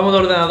 cuando hablamos de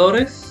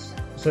ordenadores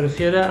se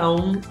refiere a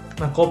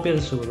una copia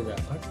de seguridad,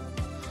 ¿vale?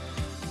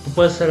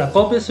 Puede ser la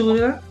copia de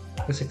seguridad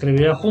que se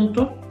escribiría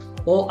junto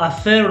o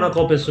hacer una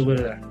copia de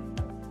seguridad,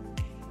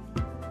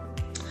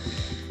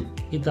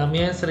 y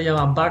también se le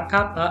llama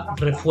backup a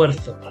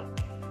refuerzo,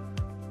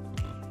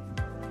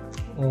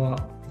 o a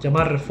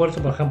llamar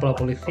refuerzo, por ejemplo, a la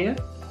policía.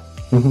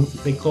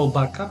 They call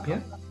backup, ¿ya?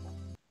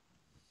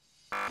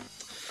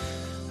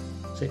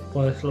 Sí,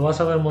 pues lo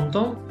vas a ver un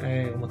montón,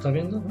 como estás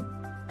viendo,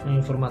 ¿no? En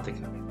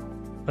informática.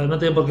 Pero no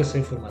tiene por qué ser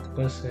informática,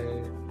 puede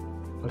ser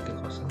cualquier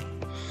cosa.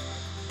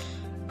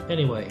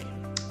 Anyway,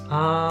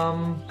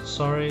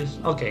 sorry.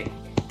 Okay,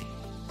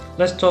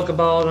 let's talk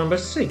about number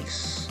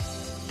 6.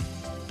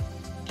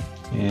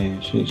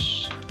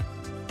 6.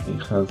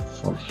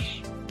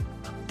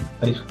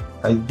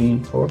 I've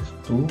been forced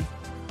to.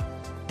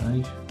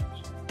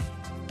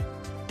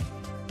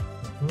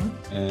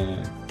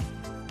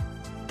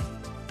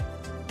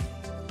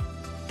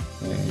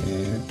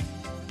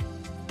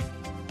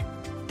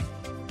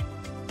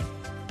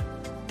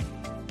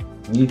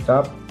 Get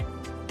up.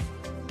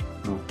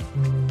 No.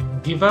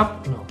 Give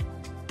up? No.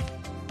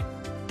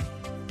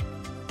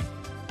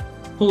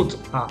 Put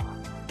up.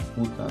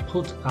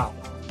 Put up.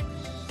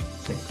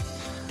 Sí.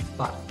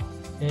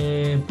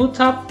 Vale.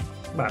 Put up,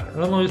 vale,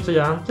 lo hemos visto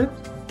ya antes.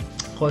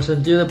 Con el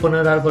sentido de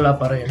poner algo en la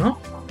pared, ¿no?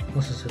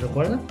 No sé si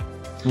recuerdan.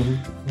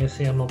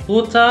 Decíamos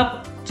put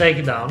up,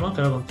 take down, ¿no? Que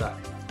es lo contrario.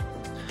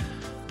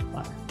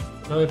 Vale.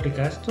 Voy a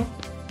explicar esto.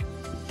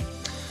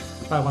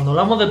 Vale, cuando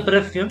hablamos de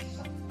precio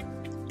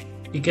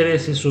y quiere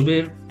decir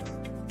subir,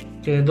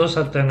 tiene dos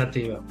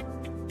alternativas.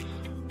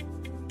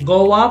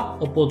 Go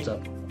up o put up.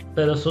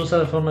 Pero se usa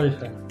de forma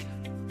diferente.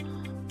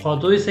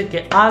 Cuando tú dices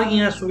que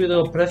alguien ha subido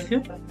los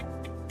precios,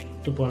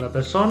 tú pones la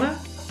persona,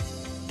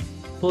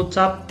 put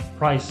up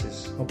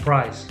prices o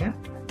price, ¿eh?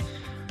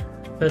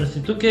 Pero si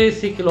tú quieres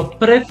decir que los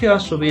precios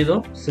han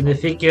subido,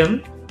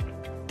 significan,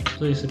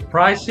 tú dices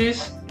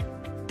prices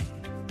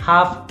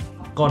have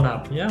gone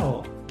up, ¿ya?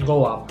 O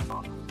go up,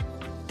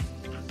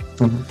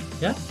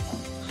 ¿ya?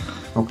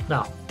 Okay.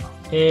 Now,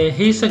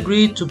 he's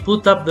agreed to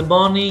put up the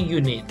money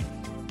you need.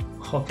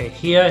 Okay,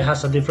 here it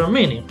has a different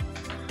meaning.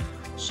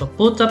 So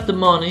put up the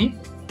money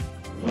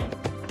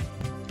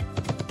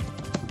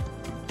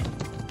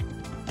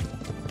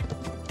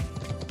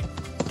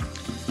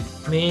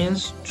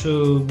means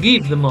to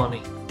give the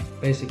money,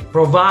 basically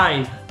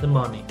provide the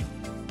money.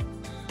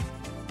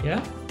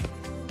 Yeah,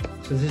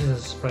 so this is an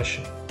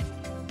expression.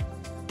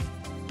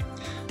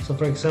 So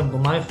for example,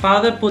 my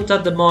father put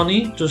up the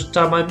money to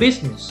start my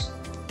business.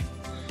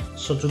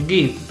 So to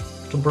give,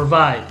 to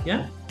provide,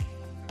 yeah,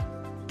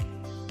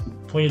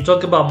 when you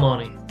talk about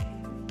money.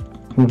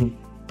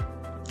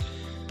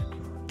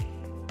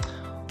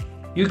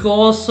 You can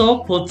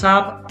also put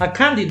up a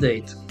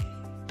candidate,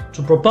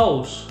 to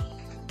propose.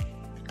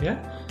 Yeah.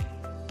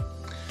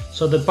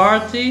 So the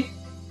party,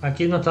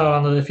 aquí no estaba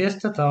hablando de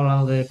fiesta, estaba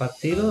hablando de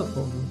partido,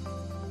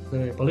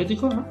 de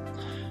político, ¿no?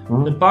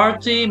 The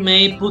party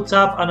may put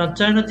up an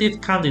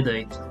alternative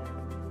candidate.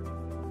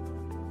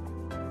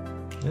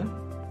 Yeah.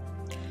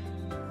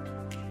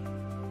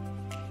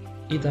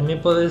 Y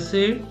también puede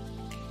decir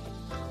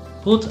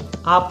put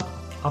up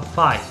a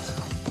fight.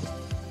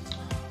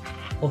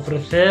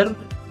 Ofrecer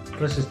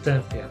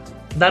resistencia.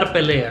 Dar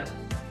pelea.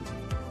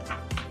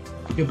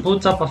 You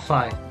put up a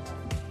fight.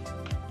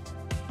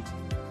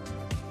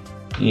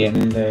 Y en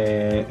el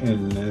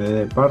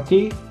de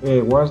party,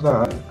 what's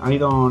that? I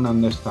don't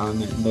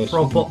understand this.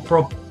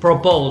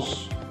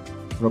 Propose.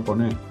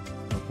 Proponer.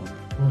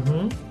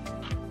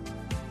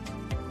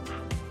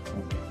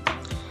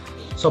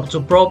 So to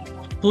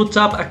put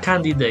up a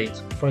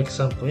candidate, for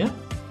example, yeah?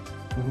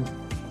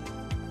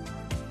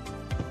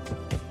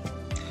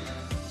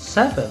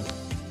 7.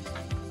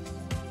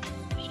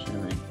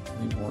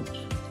 We watch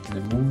the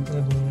moon.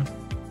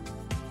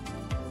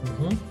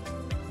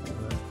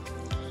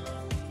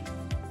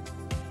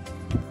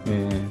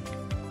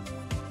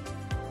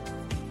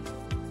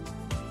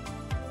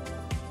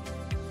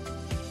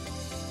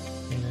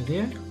 Any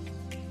idea?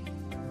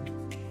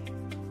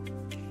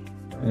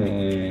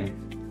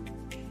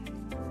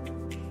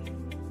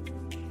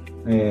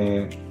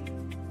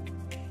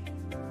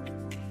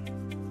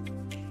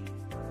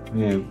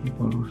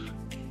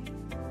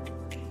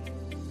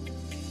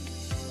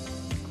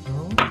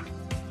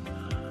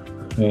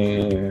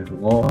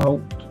 Go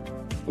out.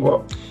 Go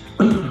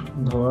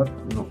out.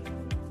 No.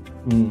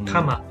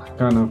 Come up.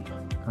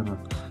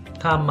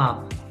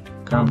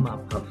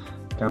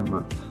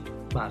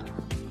 Vale.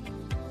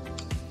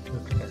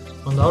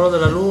 Cuando hablo de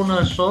la luna,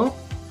 el sol,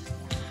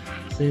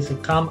 se dice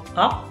come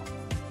up.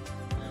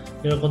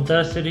 Y lo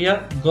contrario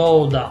sería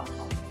go down.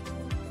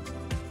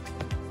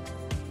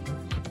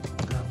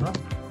 Come up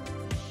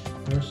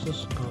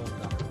versus go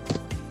down.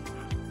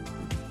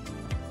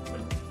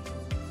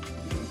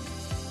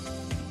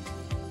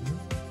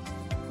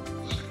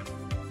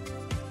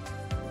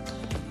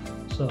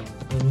 So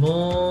the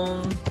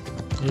moon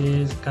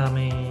is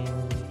coming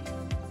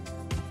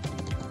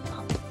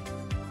up.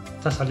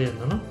 Está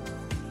saliendo, ¿no?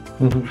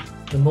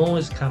 The moon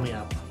is coming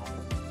up.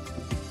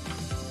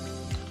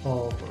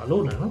 O por la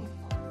luna, ¿no?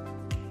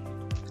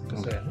 Que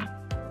sea, ¿no?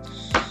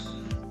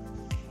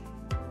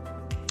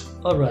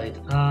 Alright.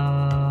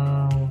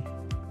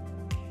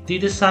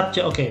 Did the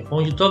subject, okay,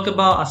 when you talk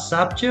about a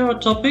subject or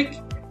topic,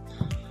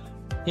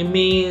 it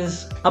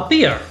means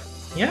appear,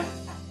 yeah?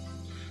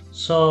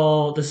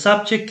 So the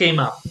subject came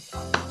up.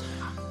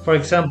 For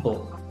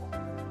example,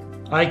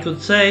 I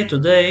could say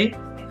today,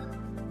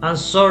 I'm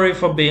sorry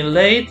for being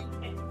late,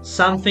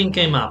 something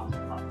came up.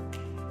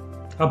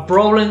 A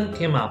problem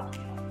came up.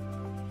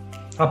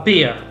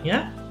 Appear,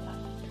 yeah?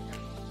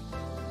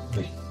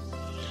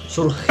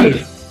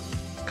 Surgir.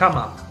 Come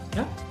up,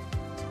 yeah?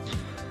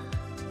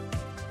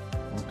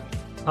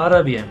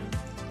 Ahora bien,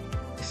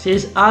 si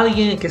es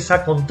alguien que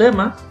saca un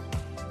tema,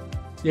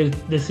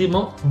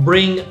 decimos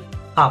bring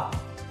up.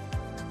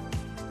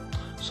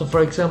 So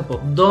for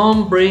example,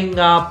 don't bring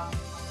up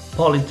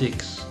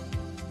politics.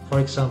 For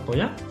example,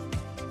 yeah?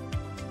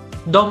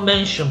 Don't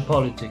mention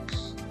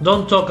politics.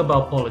 Don't talk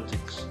about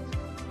politics.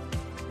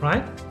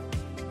 Right?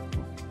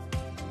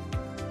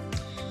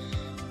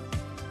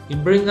 Y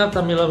bring up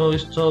también lo hemos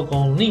visto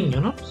con un niño,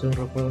 ¿no? Si no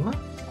recuerdo mal.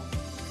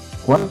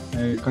 ¿Cuál?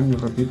 Can you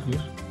repeat,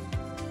 please?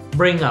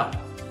 Bring up.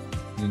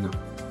 No.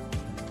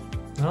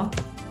 ¿No?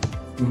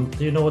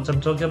 Do you know what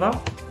I'm talking about?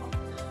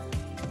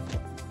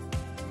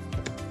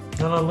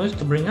 ¿No lo hemos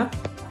visto? Bring up.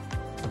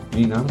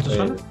 Bring up.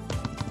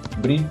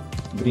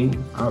 Bring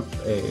up.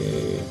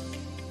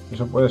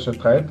 ¿Eso puede ser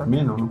traer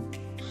también o no?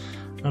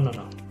 No.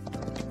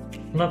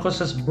 Una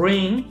cosa es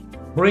bring.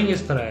 Bring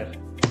es traer.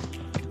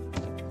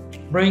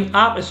 Bring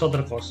up es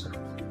otra cosa.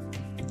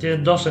 Tiene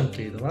dos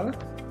sentidos, ¿vale?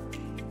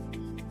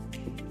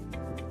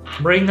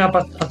 Bring up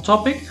a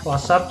topic o a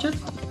subject.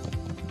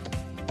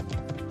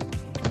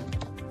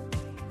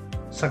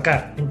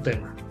 Sacar un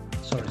tema.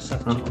 Sorry,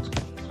 subject.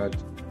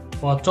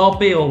 Or a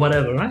topic or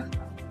whatever, right?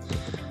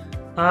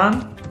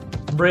 And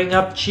bring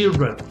up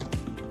children.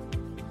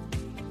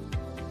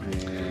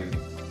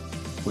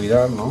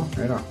 Cuidar, ¿no?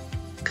 Era.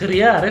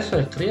 Criar, eso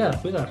es,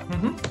 criar, cuidar.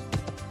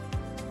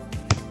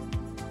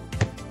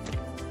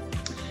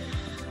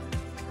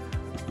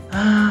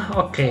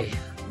 Okay,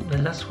 the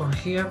last one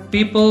here.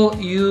 People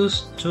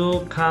used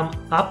to come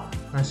up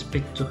and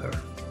speak to her.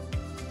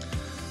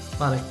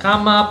 Vale,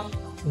 come up,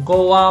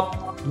 go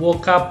up,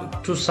 walk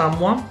up to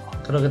someone.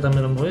 Creo que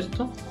también lo hemos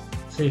visto.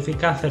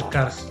 Significa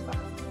acercarse.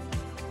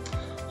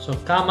 So,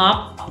 come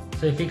up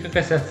significa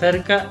que se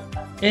acerca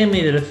en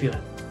mi dirección.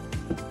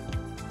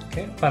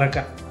 Okay, para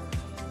acá.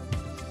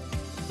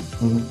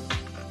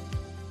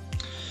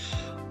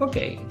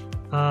 Okay.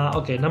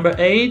 Okay, number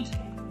 8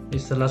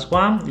 is the last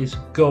one. Is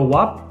go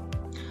up.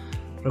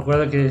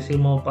 Recuerda que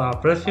decimos para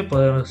precio,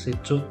 podemos decir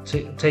to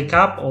take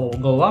up o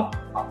go up.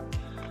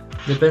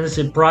 Depende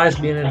si price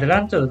viene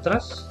delante o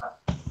detrás.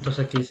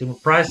 Entonces aquí decimos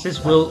prices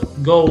will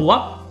go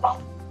up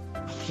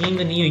in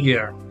the new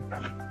year.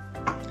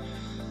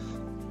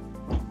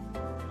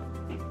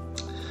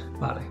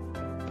 Vale.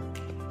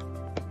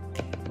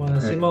 Cuando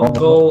decimos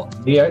go...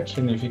 Día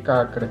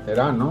significa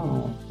crecerá,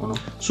 ¿no? ¿O no?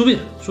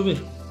 Subir.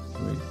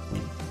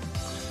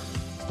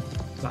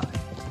 Vale.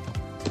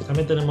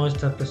 También tenemos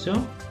esta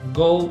expresión.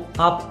 Go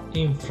up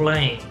in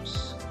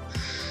flames.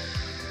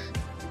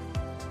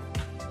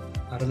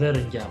 Arder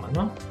en llama,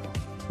 ¿no?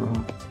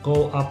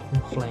 Go up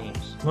in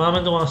flames.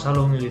 Nuevamente cuando sale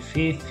un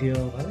edificio,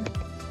 ¿vale?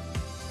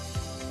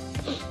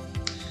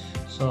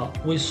 So,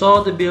 we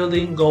saw the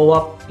building go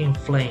up in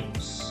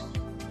flames.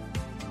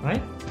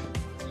 Right?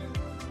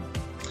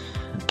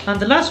 And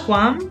the last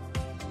one,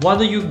 why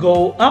do you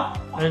go up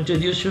and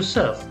introduce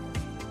yourself?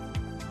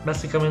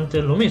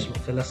 Básicamente lo mismo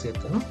que la 7,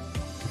 ¿no?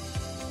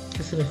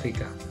 ¿Qué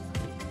significa?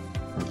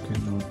 Okay,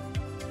 no.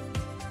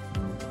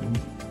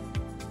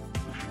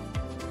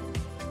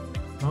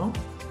 ¿No?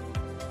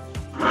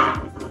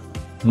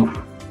 No.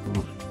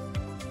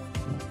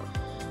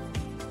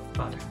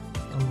 Vale,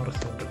 vamos a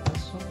hacer un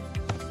repaso.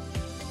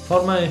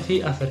 Forma de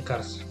decir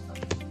acercarse.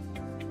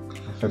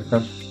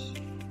 Acercarse.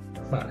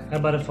 Vale,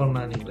 hay varias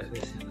formas en inglés de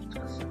decir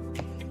acercarse.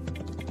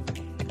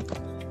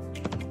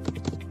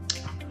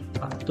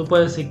 Vale, tú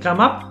puedes decir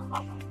come up,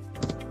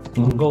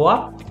 go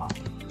up,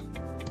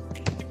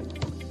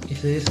 y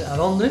se dice a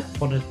dónde,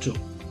 poner to.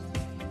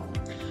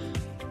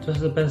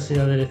 Entonces depende si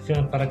la dirección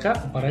es para acá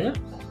o para allá.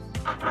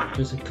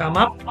 Entonces come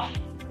up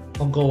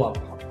o go up.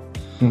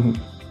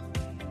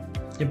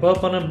 Y puedo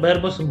poner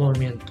verbos en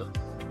movimiento.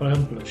 Por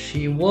ejemplo,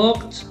 she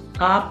walked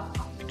up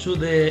to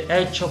the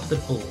edge of the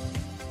pool.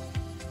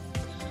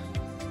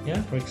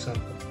 Yeah, for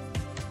example.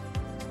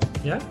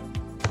 Yeah?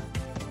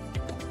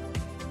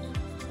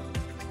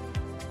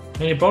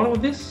 Any problem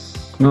with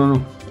this?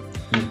 No.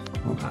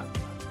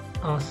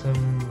 Vamos a hacer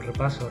un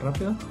repaso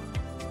rápido.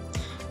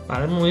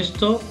 Vale, hemos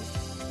visto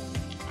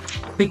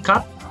pick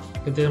up,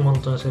 que tiene un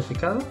montón de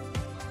significados.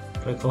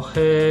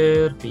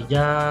 Recoger,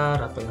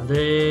 pillar,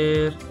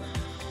 aprender,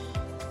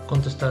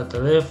 contestar el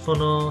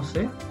teléfono,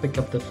 ¿sí? Pick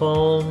up the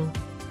phone,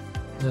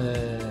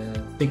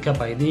 pick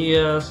up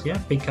ideas, yeah?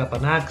 Pick up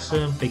an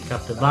accent, pick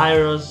up the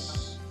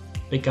virus,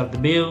 pick up the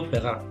bill,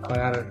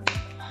 pagar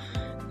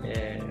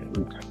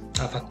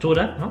la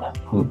factura, ¿no?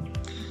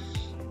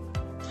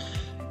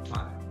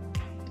 Vale.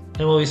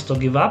 Hemos visto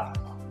give up.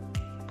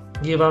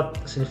 Give up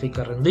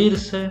significa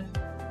rendirse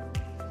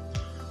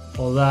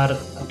o dar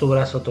tu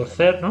brazo a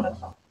torcer, ¿no?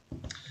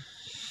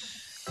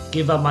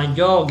 Give up my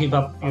job, give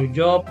up your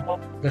job,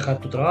 dejar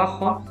tu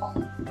trabajo.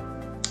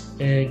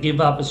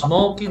 Give up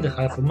smoking,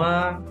 dejar de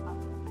fumar.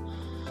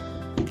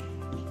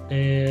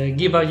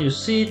 Give up your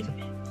seat,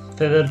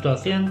 ceder tu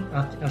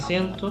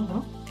asiento,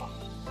 ¿no?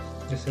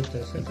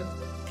 Etcétera, etcétera.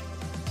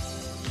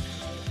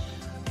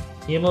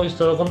 Y hemos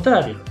visto lo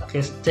contrario, que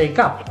es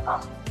take up.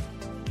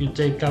 You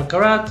take up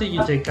karate,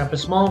 you take up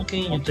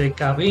smoking, you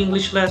take up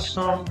English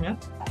lesson, ¿ya?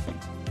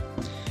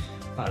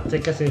 Vale,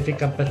 take up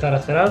significa empezar a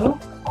hacer algo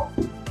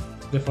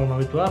de forma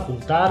habitual,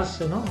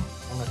 apuntarse, ¿no?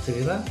 A una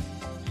actividad.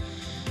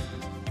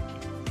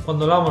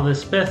 Cuando hablamos de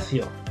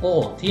espacio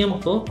o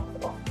tiempo,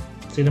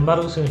 sin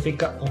embargo,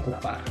 significa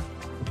ocupar.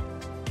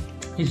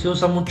 Y se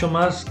usa mucho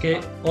más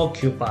que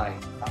occupy.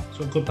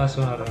 So,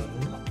 ocupación ahora,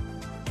 ¿no?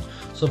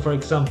 So, for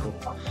example,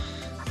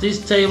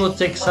 this table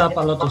takes up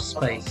a lot of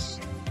space.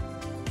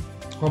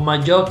 or my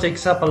job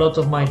takes up a lot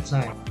of my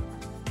time.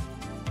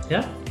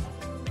 ¿Ya?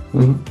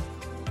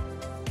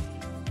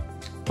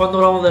 Cuando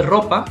hablamos de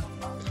ropa,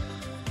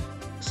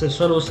 se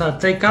suele usar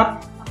take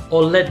up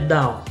o let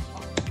down.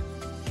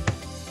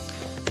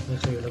 Voy a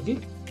escribirlo aquí,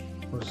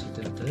 por si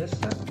te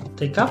interesa.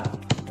 Take up,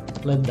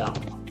 let down.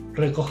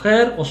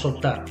 Recoger o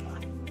soltar.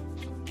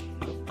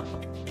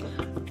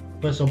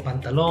 Puede ser un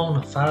pantalón,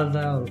 una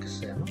falda o lo que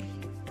sea, ¿no?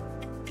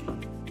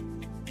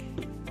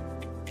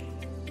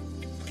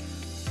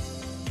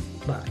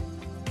 Vale.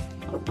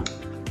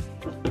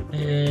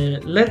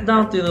 Let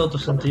down tiene otro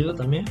sentido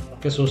también,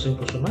 que se usa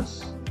incluso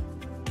más.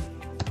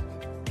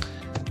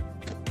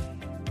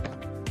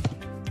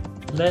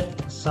 Let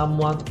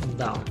someone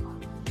down.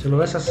 Si lo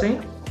ves así,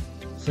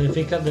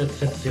 significa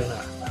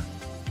decepcionar.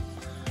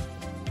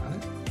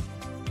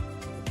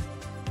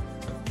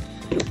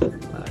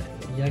 Vale,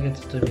 ya que te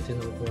estoy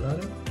metiendo el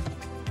vocabulario,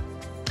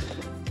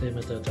 te voy a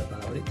meter otra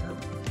palabrita.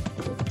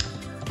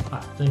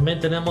 También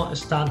tenemos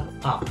stand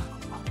up,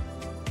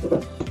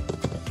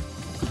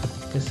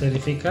 que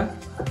significa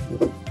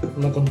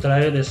lo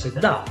contrario de sit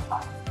down.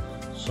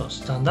 So,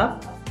 stand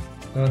up,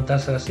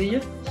 levantarse de la silla,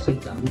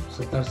 sit down,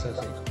 sentarse de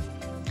la silla.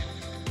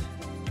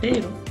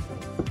 Pero,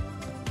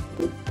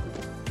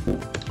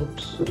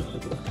 oops,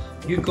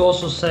 you can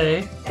also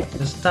say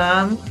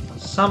stand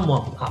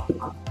someone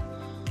up.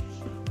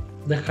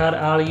 Dejar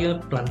a alguien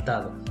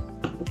plantado.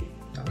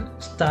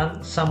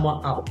 Stand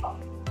someone up.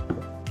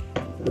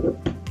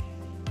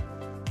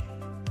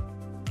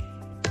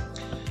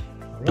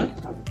 Alright.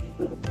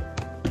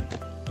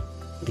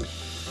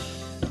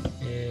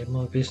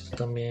 Hemos visto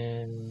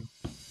también.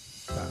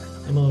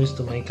 Vale. Hemos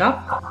visto make up.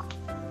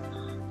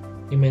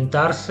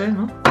 Inventarse,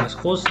 ¿no? Una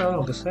excusa o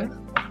lo que sea.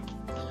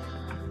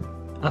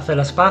 Hacer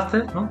las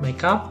paces, ¿no?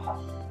 Make up.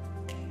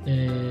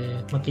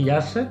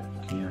 Maquillarse.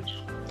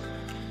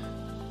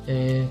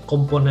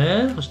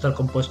 Componer, estar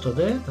compuesto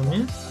de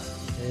también.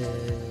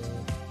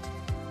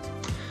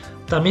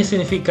 También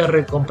significa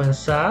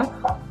recompensar.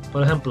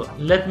 Por ejemplo,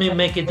 let me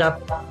make it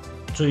up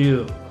to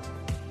you.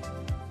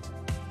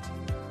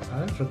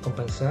 ¿Vale?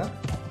 Recompensar.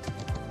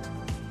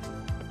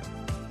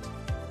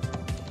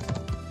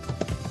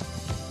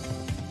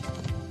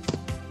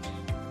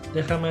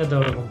 Déjame que te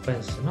lo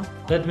recompense, ¿no?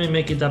 Let me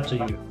make it up to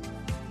you.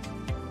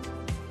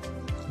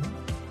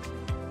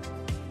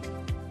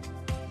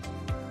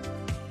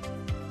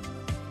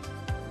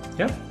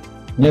 ¿Ya?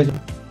 Yes,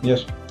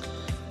 yes.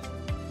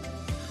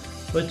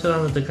 Hoy estoy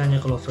dándote caña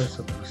con los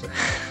Phrasal,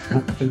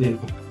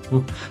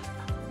 pero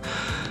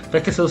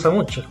es que se usa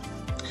mucho.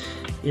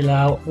 Y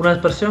una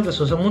expresión que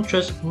se usa mucho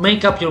es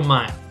make up your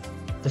mind.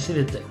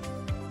 Decídete.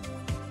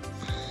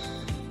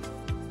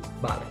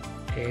 Vale.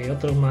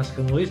 Otro más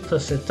que hemos visto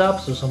es setup,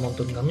 se usa un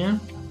montón también.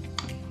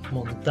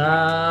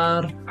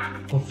 Montar,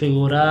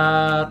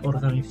 configurar,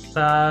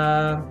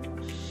 organizar.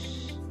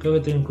 Creo que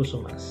tiene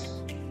incluso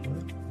más.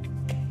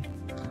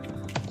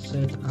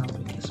 Setup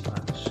en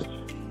Spanish.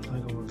 A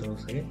ver cómo tengo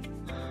aquí.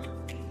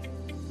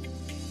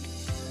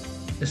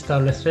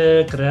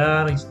 Establecer,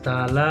 crear,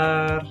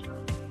 instalar,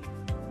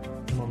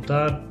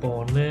 montar,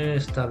 poner,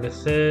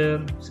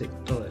 establecer, sí,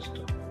 todo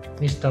esto.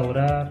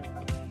 Instaurar.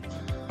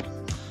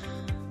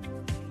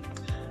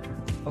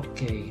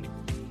 Ok.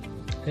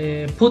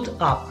 Put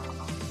up.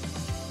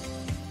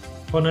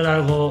 Poner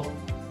algo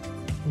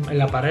en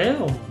la pared,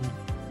 o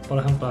por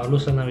ejemplo,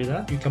 luz de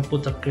Navidad. You can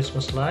put up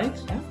Christmas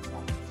lights. Yeah?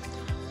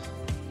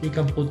 You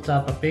can put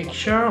up a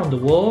picture on the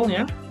wall.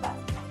 Yeah.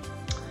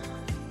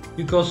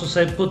 You can also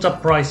say put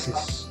up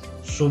prices.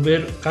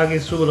 Subir, que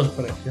alguien sube los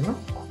precios, ¿no?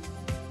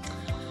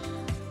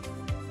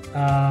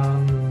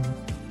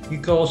 You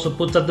can also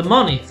put up the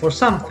money for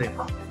something.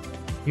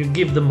 You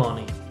give the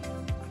money.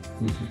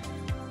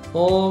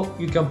 Or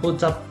you can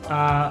put up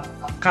a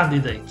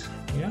candidate,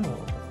 yeah,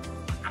 or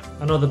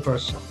another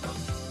person.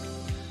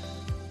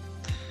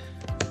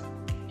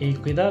 Y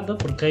cuidado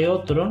porque hay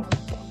otro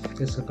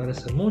que se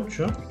parece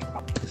mucho,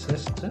 que es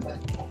este.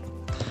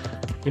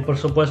 Y por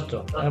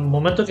supuesto, en el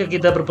momento que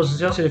quita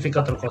preposición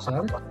significa otra cosa,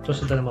 ¿vale?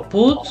 Entonces tenemos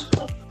put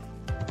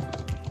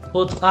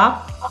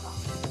up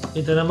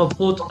y tenemos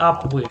put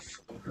up with.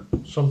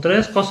 Son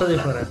tres cosas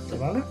diferentes,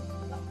 ¿vale?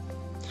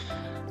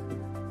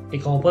 Y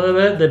como puedes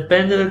ver,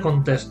 depende del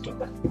contexto.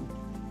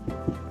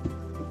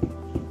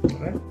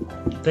 ¿Vale?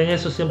 Ten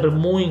eso siempre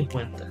muy en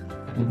cuenta.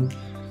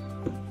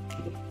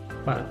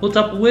 Vale, put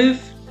up with,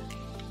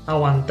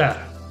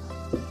 aguantar.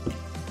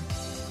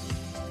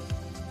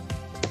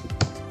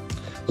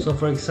 So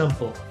for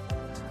example,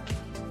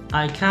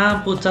 I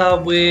can't put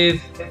up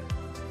with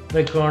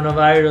the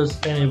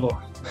coronavirus anymore.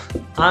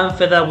 I'm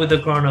fed up with the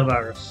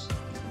coronavirus.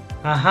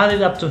 I had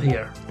it up to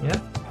here, yeah?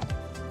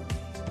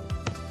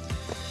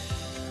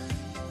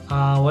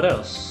 What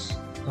else?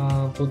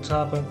 Put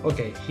up,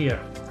 okay, here.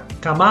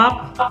 Come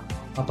up,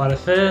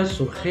 aparecer,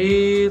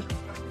 surgir,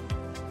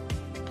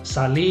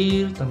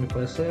 salir, también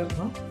puede ser,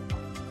 ¿no?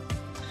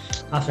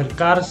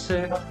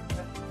 Acercarse.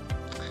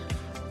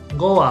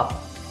 Go up,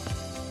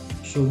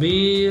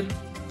 subir.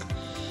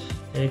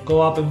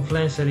 Go up in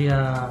flame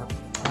sería...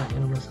 Ay,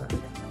 no me sale.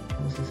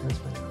 No sé si es en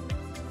español.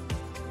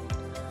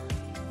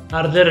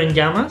 arder en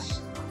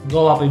llamas,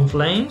 go up in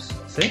flames,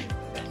 ¿sí?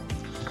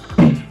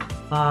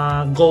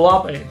 Go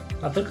up,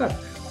 acercarte.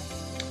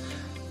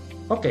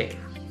 Ok.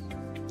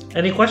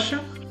 Any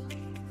question?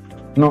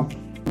 No.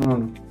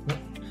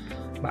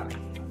 Vale.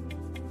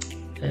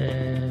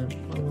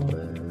 Vamos a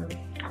ver.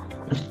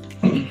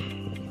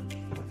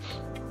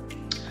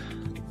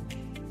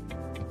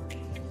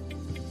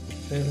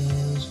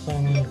 Feelings,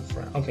 family, and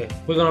friends. Okay,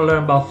 we're gonna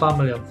learn about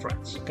family and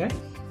friends, okay?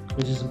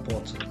 Which is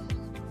important.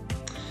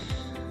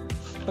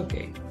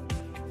 Okay.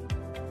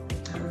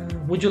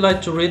 Would you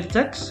like to read the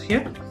text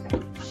here?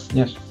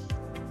 Yes.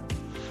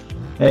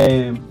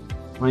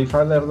 My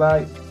father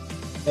died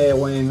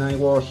when I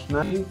was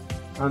 9,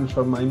 and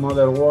so my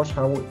mother was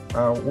a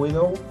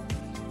widow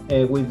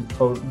with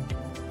 4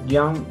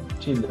 young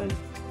children.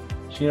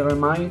 She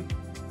remarried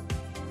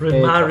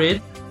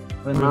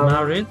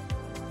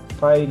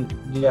 5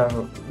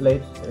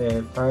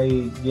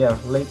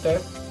 years later.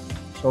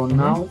 So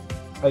now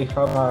I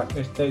have a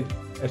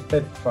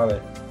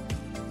stepfather.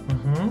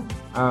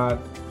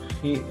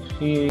 He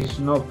is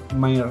not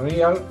my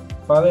real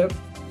father.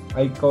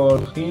 I call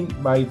him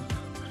by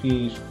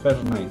his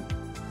first name,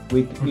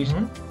 with his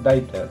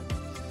daughter.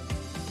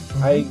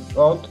 I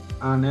got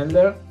an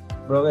elder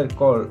brother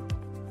called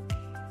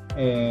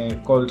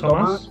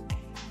Thomas,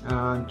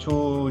 and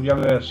 2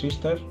 younger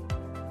sisters,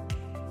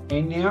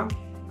 Enya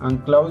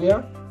and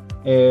Claudia,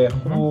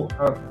 who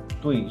are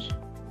twins.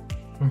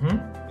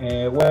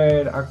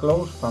 We're a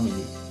close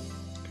family.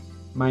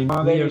 My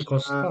mother is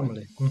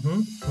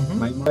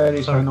my mother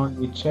is an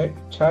only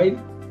child,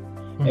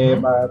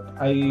 but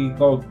I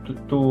go to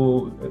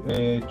 2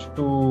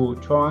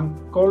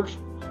 uncles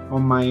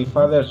on my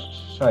father's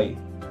side.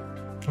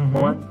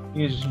 One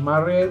is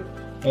married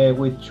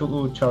with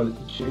 2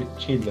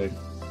 children,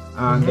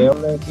 and the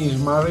other is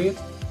married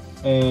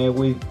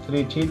with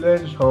 3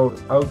 children. So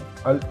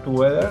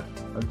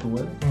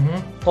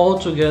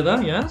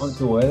altogether, yes.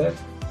 Altogether,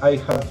 I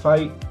have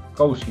 5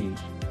 cousins.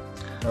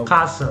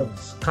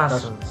 Cousins.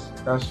 Cousins.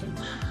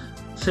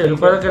 Sí,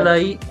 recuerda que la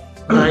I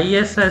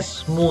esa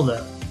es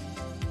muda.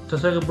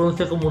 Entonces hay que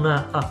pronunciar como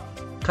una A.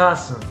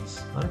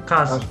 Cousins. ¿Vale?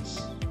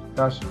 Cousins.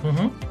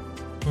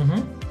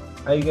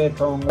 I get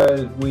on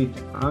well with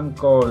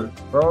Uncle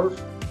Rolf,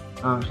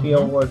 and he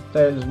always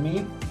tells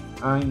me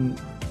I'm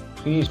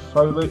his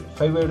favorite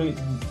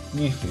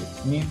nephew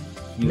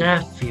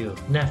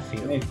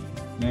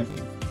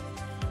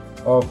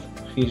of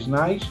his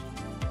niece.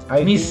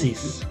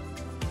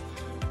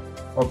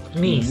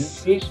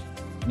 Nieces.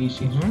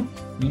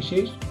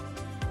 Nieces.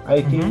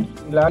 I think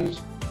he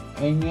likes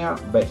Enya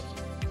best.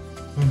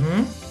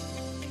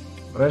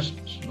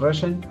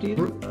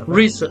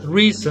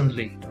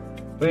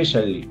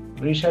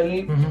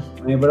 Recently,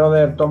 my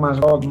brother Thomas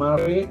got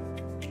married.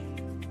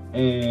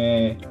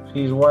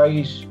 His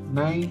wife's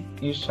name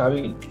is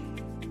Sabine.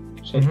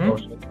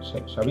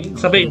 Sabine.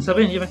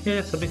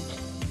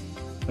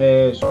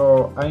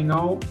 So I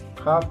now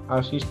have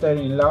a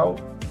sister-in-law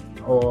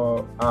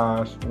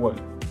as well.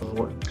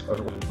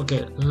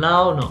 Okay,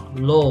 law no,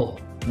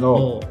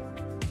 law.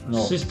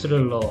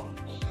 Sister-in-law.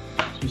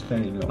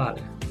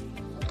 Vale.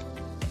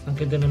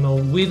 Aquí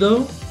tenemos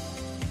widow,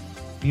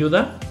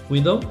 viuda,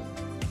 widow.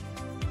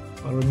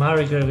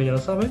 Remarry, creo que ya lo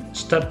sabe.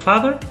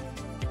 Stepfather,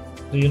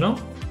 do you know?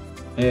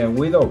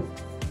 Widow,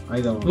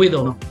 I don't know.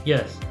 Widow, no.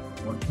 Yes.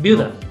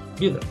 Viuda.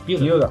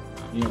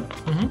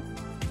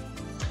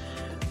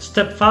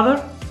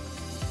 Stepfather.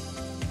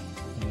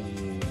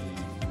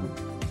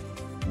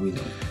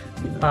 Widow.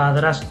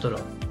 Padrastro.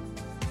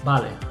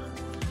 Vale.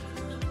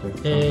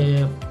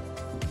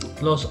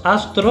 Los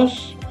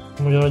astros,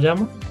 como yo lo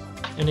llamo,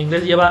 en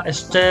inglés lleva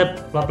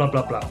step, bla bla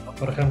bla bla.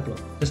 Por ejemplo,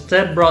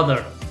 step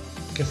brother,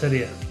 ¿qué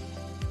sería?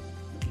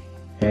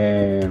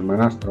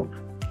 Hermanastro.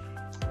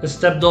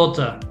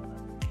 Stepdaughter.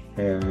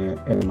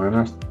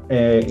 Hermanastro.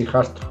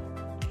 Hijastro.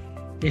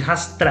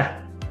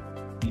 Hijastra.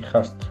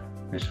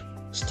 Eso.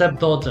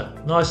 Stepdaughter,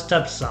 no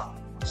stepson.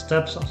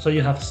 Stepson. So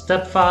you have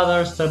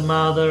stepfather,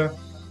 stepmother,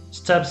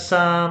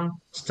 stepson,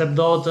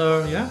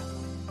 stepdaughter, yeah?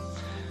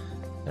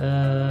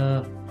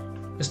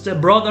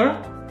 Stepbrother,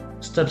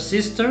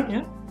 stepsister,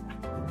 yeah?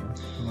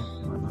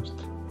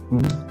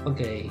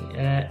 Okay.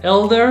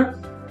 Elder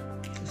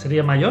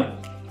sería mayor.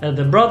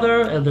 Elder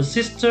brother, elder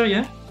sister,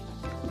 yeah?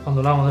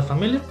 Cuando hablamos de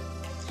familia.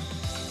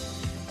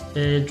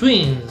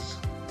 Twins.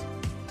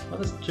 What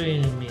does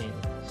twin mean?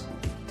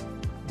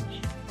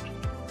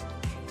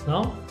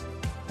 ¿No?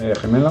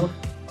 Gemelos.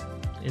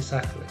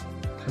 Exactly.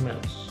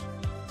 Gemelos.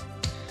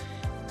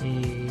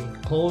 Y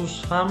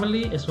close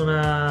family es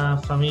una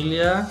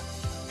familia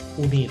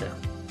unida.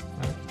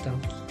 ¿Vale?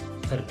 Están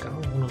cerca, ¿no?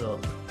 Uno de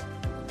otro.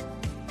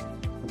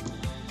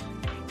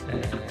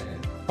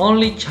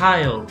 Only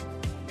child.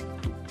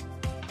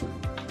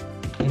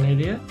 ¿Tiene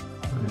idea?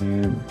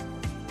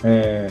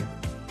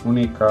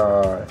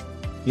 Única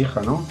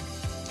hija, ¿no?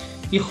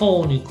 Hijo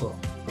único.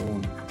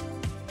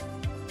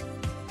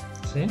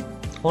 ¿Sí?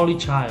 Only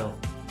child.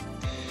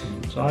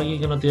 So,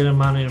 alguien que no tiene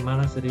hermano y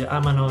hermana sería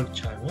I'm an only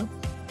child, ¿no?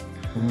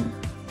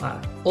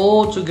 Vale.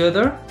 All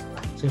together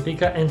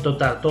significa en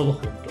total, todo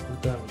junto.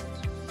 Efectivamente.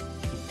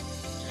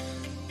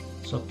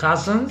 So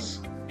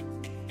cousins.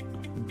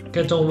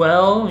 Get on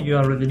well, you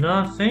already know,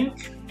 I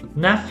think.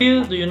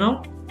 Nephew, do you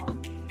know?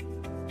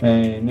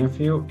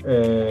 Nephew.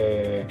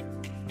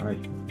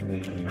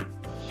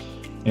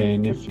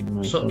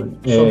 Nephew.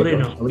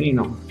 Sobrino.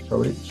 Sobrina,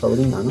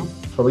 ¿no?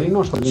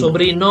 Sobrino, sobrina.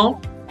 Sobrino,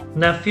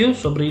 nephew,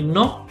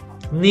 sobrino.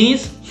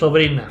 Niece,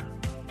 sobrina.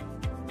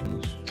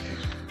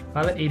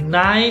 ¿Vale? Y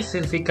nice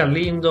significa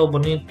lindo,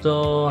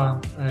 bonito,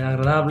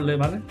 agradable,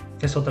 ¿vale?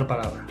 Que es otra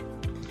palabra.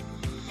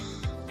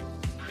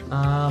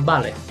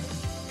 Vale.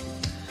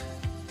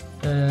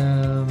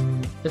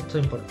 Esto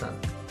es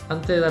importante.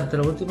 Antes de darte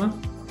la última,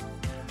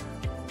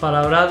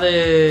 para hablar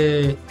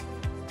de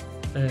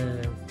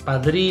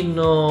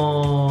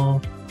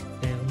padrino,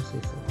 ¿cómo se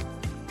dice?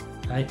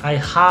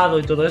 Ahijado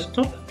y todo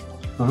esto,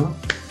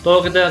 todo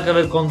lo que tenga que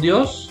ver con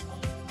Dios,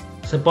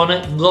 se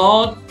pone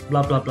God,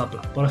 bla bla bla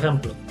bla. Por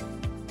ejemplo,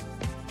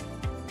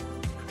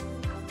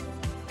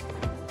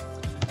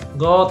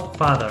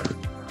 Godfather.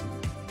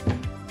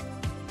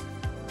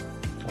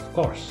 Of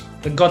course,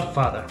 the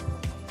Godfather.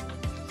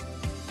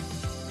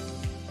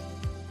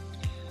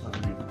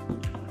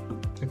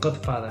 The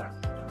Godfather.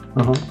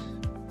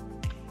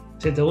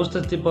 Si te gusta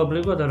este tipo de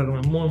película, te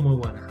recomiendo. Muy, muy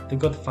buena. The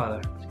Godfather.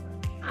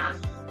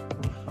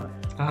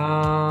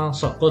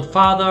 So,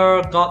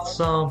 Godfather,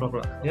 Godson, bla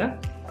bla. ¿Ya?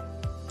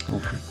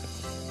 Okay.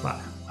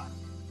 Vale.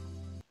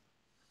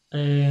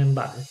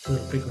 Vale, esto lo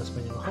explico en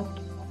español mejor.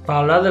 Para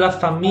hablar de la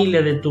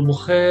familia de tu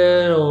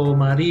mujer o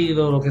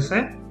marido o lo que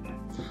sea,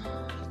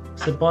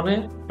 se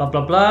pone bla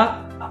bla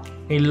bla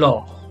in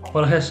law.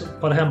 Por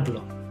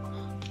ejemplo,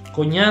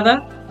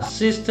 cuñada,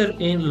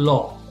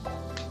 sister-in-law.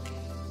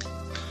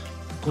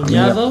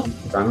 Cuñado,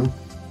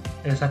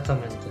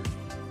 exactamente.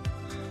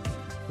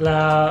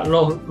 La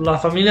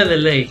familia de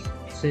ley,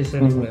 sí, se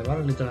dice,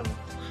 ¿vale? Literalmente.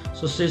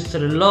 So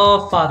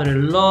sister-in-law,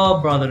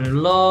 father-in-law,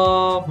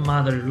 brother-in-law,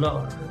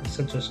 mother-in-law,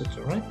 etc, etc,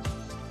 right?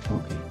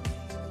 Okay.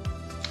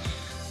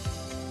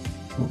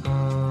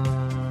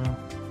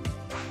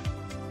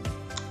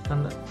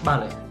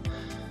 Vale.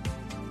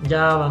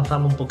 Ya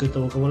avanzamos un poquito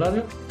el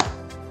vocabulario.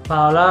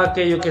 Para hablar de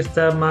aquello que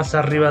está más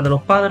arriba de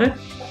los padres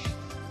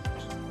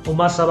o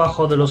más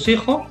abajo de los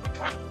hijos,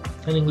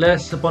 en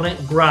inglés se pone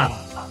grand.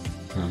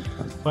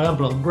 Por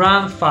ejemplo,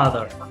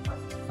 grandfather,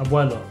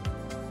 abuelo.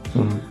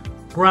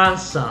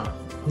 Grandson,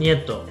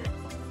 nieto.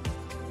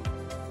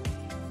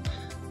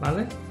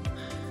 ¿Vale?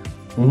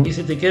 Y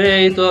si te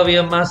quieres ir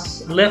todavía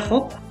más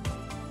lejos,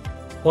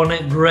 pone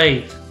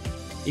great.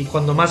 Y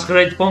cuando más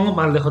great pongo,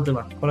 más lejos te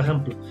va. Por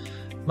ejemplo,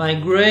 my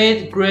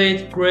great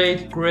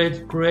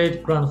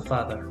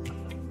grandfather.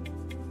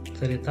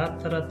 Sería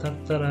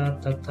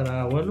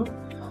tatara abuelo.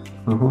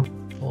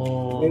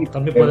 O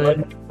también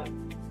puede.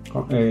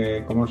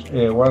 ¿Cómo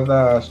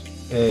guardas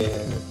de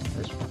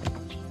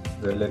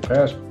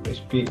letras?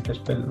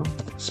 Spell, ¿no?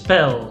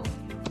 Spell.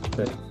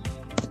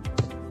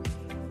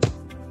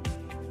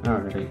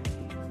 Great.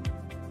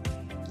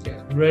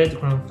 Yeah, great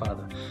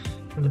grandfather.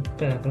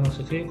 Espera, pero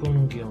se escribe con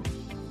un guión.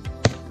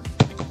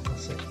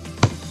 Así.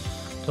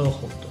 Todo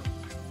junto.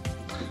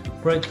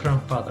 Great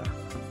grandfather.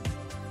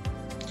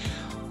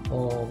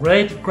 O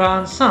great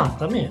grandson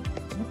también.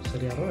 ¿No?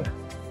 Sería raro.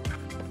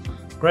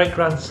 Great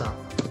grandson.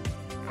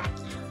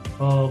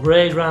 O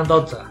great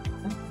granddaughter.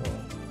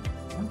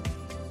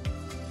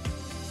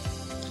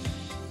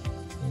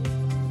 I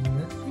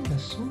think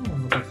that's all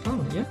the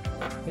family, yeah?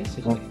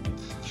 Basically.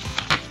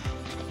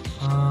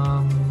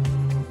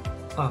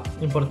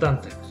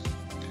 Importante.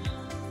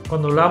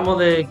 Cuando hablamos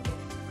de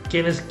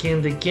quién es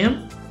quién de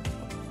quién,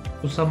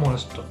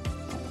 usamos esto.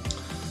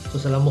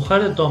 Entonces, la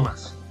mujer de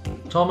Thomas,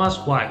 Thomas'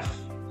 wife.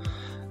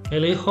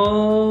 El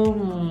hijo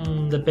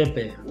de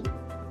Pepe,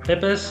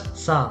 Pepe's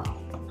son.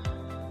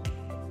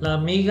 La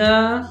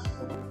amiga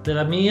de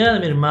la mía de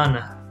mi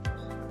hermana.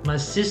 My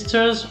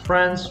sister's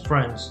friends.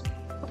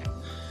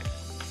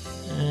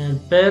 El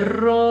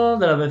perro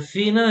de la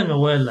vecina de mi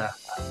abuela.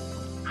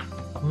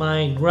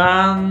 My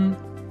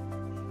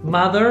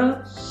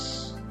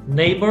grandmother's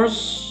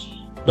neighbor's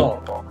dog.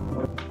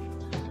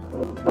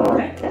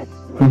 Okay.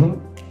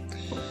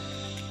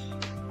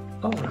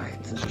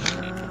 Alright.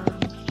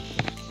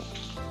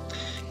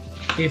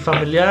 Y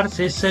familiar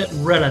se dice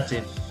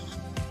relative.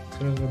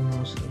 Creo que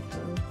no sé.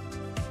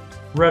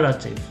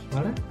 Relative,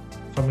 ¿vale?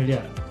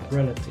 Familiar,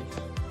 relative.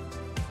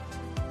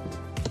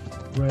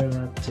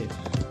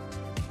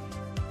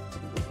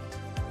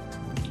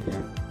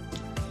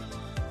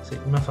 Sí,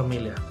 una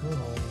familia.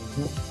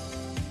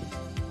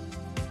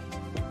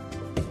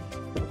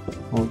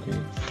 Ok.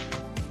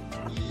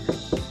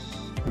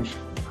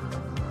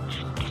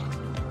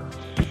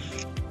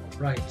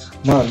 Right.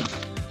 Vale.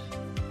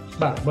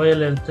 Vale, voy a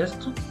leer el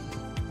texto.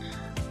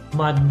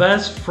 My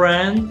best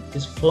friend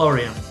is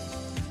Florian.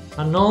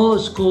 An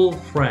old school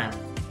friend.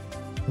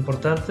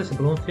 Importante, se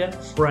pronuncia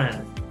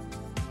friend.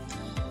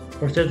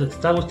 Por cierto, ¿te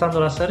está gustando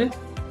la serie?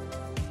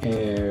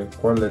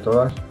 ¿Cuál de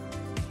todas?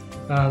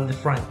 La de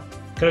Friend.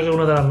 Creo que es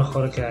una de las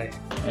mejores que hay.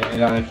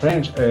 La de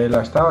Friends,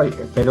 la estaba ahí,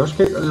 pero es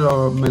que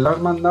me la has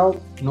mandado,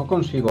 no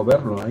consigo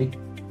verlo ahí.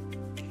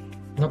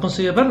 ¿No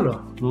consigues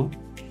verlo? No.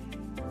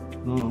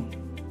 No.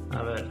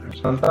 A ver.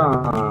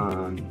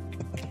 Saltan.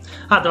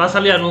 Ah, te va a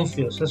salir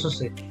anuncios, eso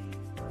sí.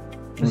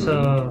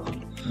 Eso.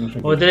 No sé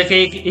O tienes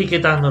que ir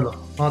quitándolo.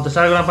 Cuando te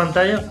salga una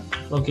pantalla,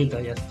 lo quitas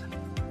y ya está.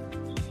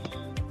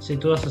 Si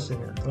tú haces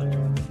señal.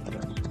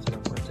 Se lo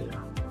cuento yo.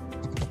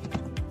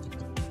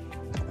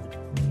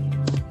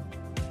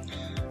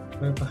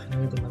 ¿Cuál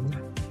página que te mandé?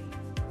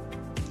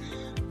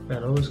 Espera,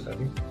 lo busco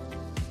aquí.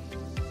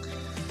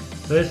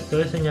 Te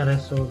voy a enseñar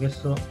eso, porque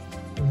eso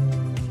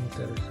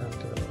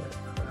interesante.